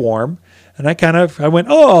in to get warm. And I went,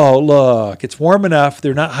 oh, look, it's warm enough.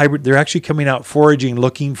 They're not hybrid. They're actually coming out foraging,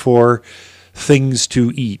 looking for things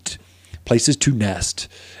to eat, places to nest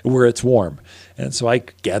where it's warm. And so I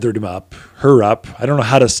gathered her up. I don't know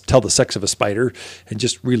how to tell the sex of a spider, and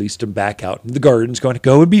just released him back out in the gardens, going to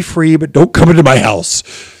go and be free, but don't come into my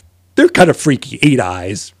house. They're kind of freaky. 8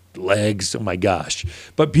 eyes, legs. Oh my gosh.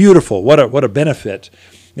 But beautiful. What a benefit.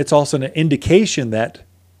 It's also an indication that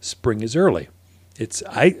spring is early.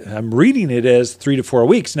 I'm reading it as 3 to 4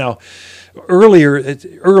 weeks. Now, it's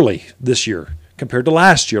early this year compared to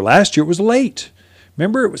last year. Last year it was late.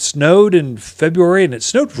 Remember, it snowed in February, and it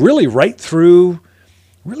snowed really right through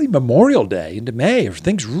Memorial Day into May.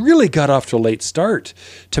 Things really got off to a late start.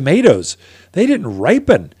 Tomatoes, they didn't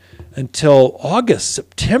ripen until August,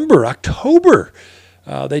 September, October.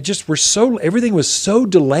 Everything was so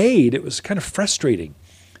delayed. It was kind of frustrating.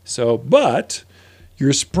 But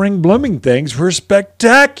your spring blooming things were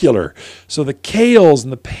spectacular. So the kales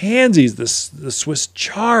and the pansies, the Swiss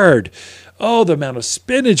chard, the amount of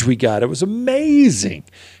spinach we got, it was amazing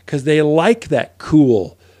because they like that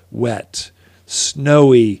cool, wet,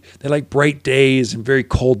 snowy. They like bright days and very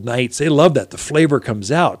cold nights. They love that. The flavor comes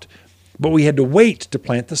out. But we had to wait to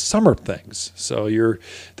plant the summer things. So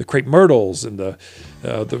the crepe myrtles and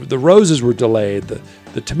the roses were delayed.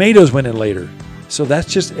 The tomatoes went in later. So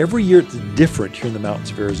that's just every year it's different here in the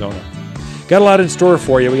mountains of Arizona. Got a lot in store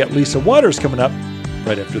for you. We got Lisa Waters coming up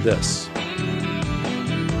right after this.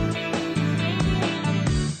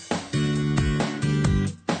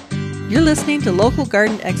 You're listening to local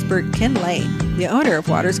garden expert Ken Lane, the owner of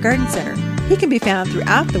Waters Garden Center. He can be found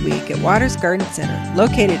throughout the week at Waters Garden Center,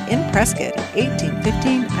 located in Prescott at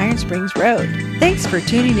 1815 Iron Springs Road. Thanks for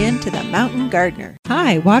tuning in to The Mountain Gardener.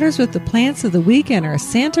 Hi, Waters with the plants of the week and our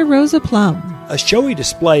Santa Rosa plum. A showy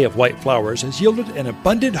display of white flowers has yielded an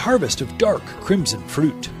abundant harvest of dark crimson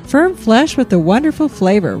fruit. Firm flesh with a wonderful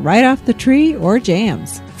flavor right off the tree or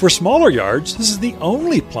jams. For smaller yards, this is the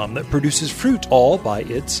only plum that produces fruit all by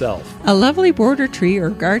itself. A lovely border tree or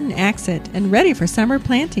garden accent and ready for summer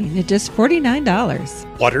planting at just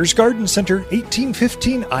 $49. Waters Garden Center,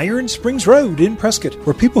 1815 Iron Springs Road in Prescott,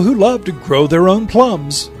 where people who love to grow their own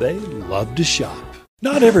plums, they love to shop.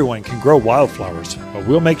 Not everyone can grow wildflowers, but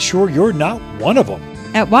we'll make sure you're not one of them.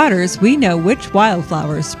 At Waters, we know which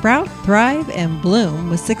wildflowers sprout, thrive, and bloom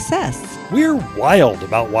with success. We're wild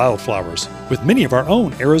about wildflowers, with many of our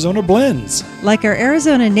own Arizona blends. Like our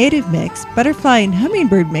Arizona Native Mix, Butterfly and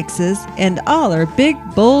Hummingbird mixes, and all are big,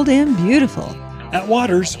 bold, and beautiful. At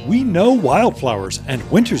Waters, we know wildflowers, and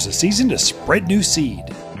winter's a season to spread new seed.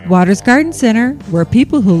 Waters Garden Center, where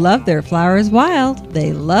people who love their flowers wild,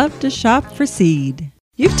 they love to shop for seed.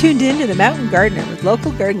 You've tuned in to The Mountain Gardener with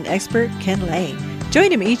local garden expert Ken Lane.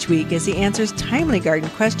 Join him each week as he answers timely garden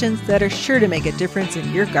questions that are sure to make a difference in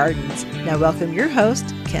your gardens. Now welcome your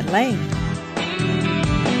host, Ken Lane.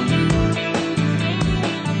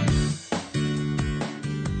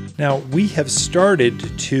 Now, we have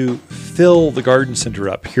started to fill the garden center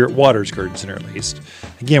up here at Waters Garden Center, at least.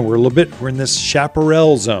 Again, we're in this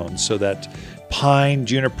chaparral zone, so that pine,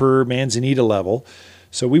 juniper, manzanita level.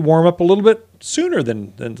 So we warm up a little bit sooner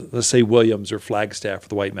than let's say, Williams or Flagstaff or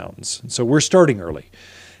the White Mountains. And so we're starting early.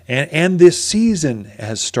 And this season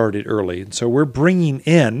has started early. And so we're bringing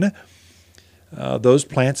in those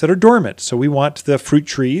plants that are dormant. So we want the fruit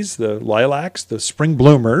trees, the lilacs, the spring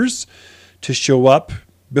bloomers to show up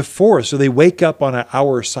before, so they wake up on an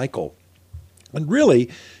hour cycle. And really,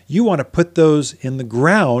 you want to put those in the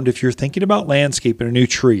ground if you're thinking about landscaping a new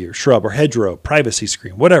tree or shrub or hedgerow, privacy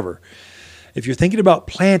screen, whatever. If you're thinking about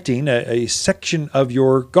planting a section of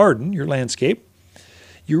your garden, your landscape,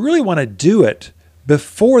 you really want to do it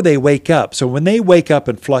before they wake up. So when they wake up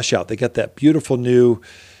and flush out, they got that beautiful new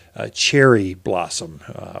cherry blossom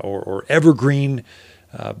or evergreen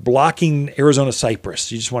blocking Arizona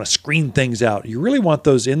cypress. You just want to screen things out. You really want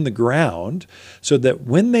those in the ground so that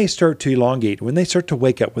when they start to elongate, when they start to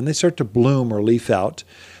wake up, when they start to bloom or leaf out,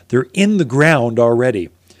 they're in the ground already.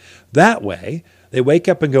 That way, They wake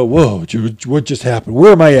up and go, whoa, what just happened?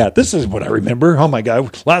 Where am I at? This is what I remember. Oh my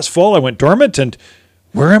God, last fall I went dormant and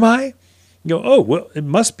where am I? You go, oh, well, it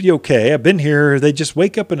must be okay. I've been here. They just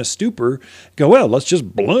wake up in a stupor, go, well, let's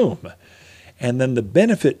just bloom. And then the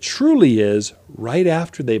benefit truly is right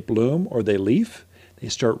after they bloom or they leaf, they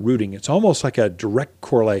start rooting. It's almost like a direct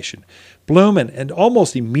correlation. Bloom and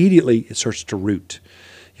almost immediately it starts to root.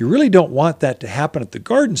 You really don't want that to happen at the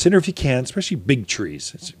garden center if you can, especially big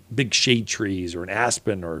trees. It's big shade trees or an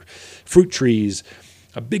aspen or fruit trees,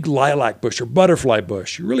 a big lilac bush or butterfly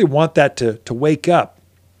bush. You really want that to wake up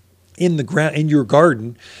in the ground, in your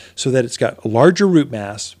garden, so that it's got a larger root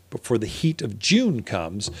mass before the heat of June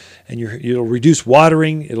comes, and it'll reduce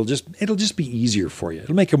watering. It'll just be easier for you.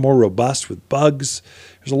 It'll make it more robust with bugs.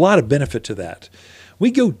 There's a lot of benefit to that. We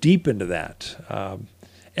go deep into that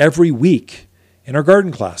every week in our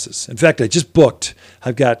garden classes. In fact,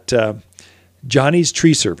 I've got Johnny's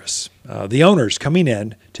Tree Service. The owners coming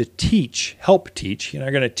in to help teach.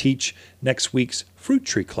 They're going to teach next week's fruit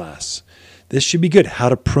tree class. This should be good. How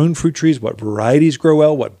to prune fruit trees, what varieties grow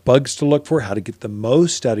well, what bugs to look for, how to get the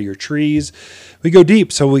most out of your trees. We go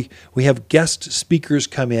deep. So we have guest speakers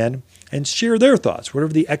come in and share their thoughts.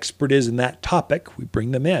 Whatever the expert is in that topic, we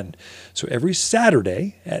bring them in. So every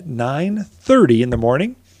Saturday at 9:30 in the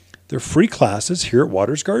morning, they're free classes here at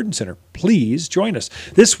Waters Garden Center. Please join us.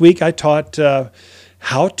 This week I taught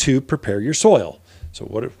how to prepare your soil. So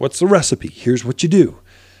what's the recipe? Here's what you do.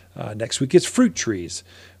 Next week it's fruit trees.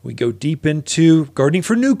 We go deep into gardening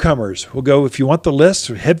for newcomers. We'll go, if you want the list,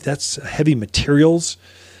 that's heavy materials,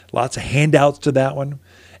 lots of handouts to that one.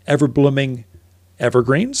 Ever-blooming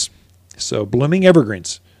evergreens. So blooming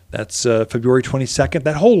evergreens, that's February 22nd.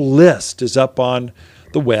 That whole list is up on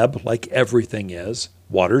the web, like everything is,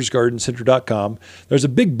 watersgardencenter.com. There's a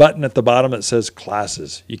big button at the bottom that says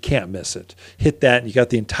classes. You can't miss it. Hit that, and you got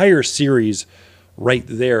the entire series right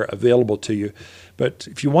there available to you. But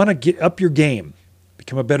if you want to get up your game,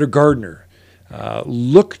 become a better gardener,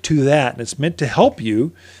 look to that. And it's meant to help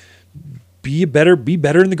you be better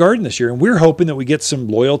in the garden this year. And we're hoping that we get some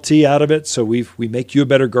loyalty out of it. So we make you a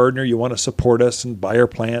better gardener. You want to support us and buy our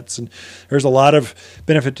plants. And there's a lot of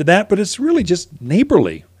benefit to that, but it's really just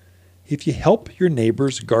neighborly. If you help your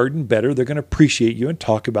neighbors garden better, they're going to appreciate you and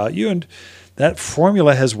talk about you. And that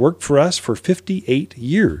formula has worked for us for 58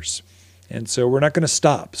 years. And so we're not going to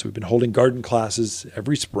stop. So we've been holding garden classes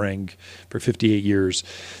every spring for 58 years.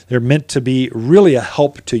 They're meant to be really a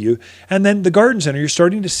help to you. And then the garden center, you're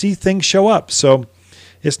starting to see things show up. So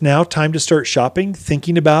it's now time to start shopping,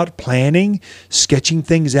 thinking about planning, sketching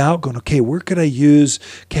things out, going, okay, where could I use?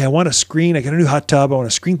 Okay, I want to screen. I got a new hot tub. I want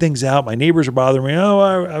to screen things out. My neighbors are bothering me. Oh,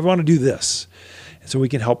 I want to do this. And so we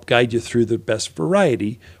can help guide you through the best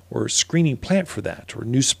variety or screening plant for that, or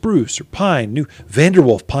new spruce or pine. New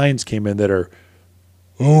Vanderwolf pines came in that are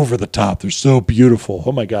over the top. They're so beautiful.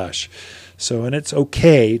 Oh my gosh. So, and it's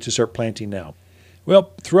okay to start planting now.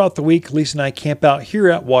 Well, throughout the week, Lisa and I camp out here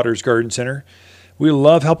at Waters Garden Center. We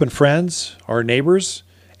love helping friends, our neighbors,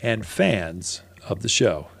 and fans of the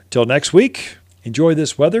show. Till next week, enjoy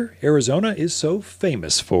this weather Arizona is so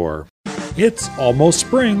famous for. It's almost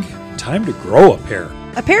spring. Time to grow a pear.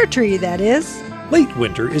 A pear tree, that is. Late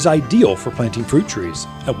winter is ideal for planting fruit trees.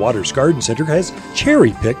 And Waters Garden Center has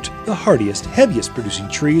cherry-picked the hardiest, heaviest producing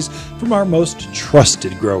trees from our most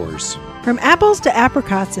trusted growers. From apples to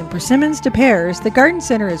apricots and persimmons to pears, the Garden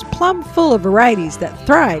Center is plumb full of varieties that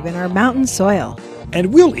thrive in our mountain soil.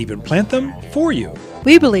 And we'll even plant them for you.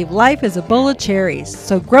 We believe life is a bowl of cherries,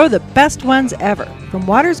 so grow the best ones ever from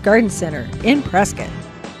Waters Garden Center in Prescott.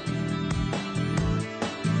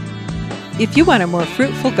 If you want a more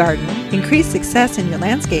fruitful garden, increase success in your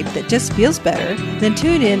landscape that just feels better, then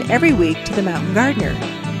tune in every week to The Mountain Gardener.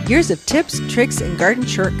 Years of tips, tricks, and garden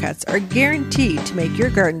shortcuts are guaranteed to make your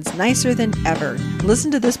gardens nicer than ever. Listen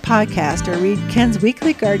to this podcast or read Ken's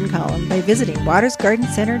weekly garden column by visiting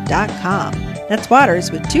watersgardencenter.com. That's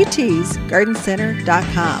Waters with 2 T's,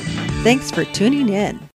 gardencenter.com. Thanks for tuning in.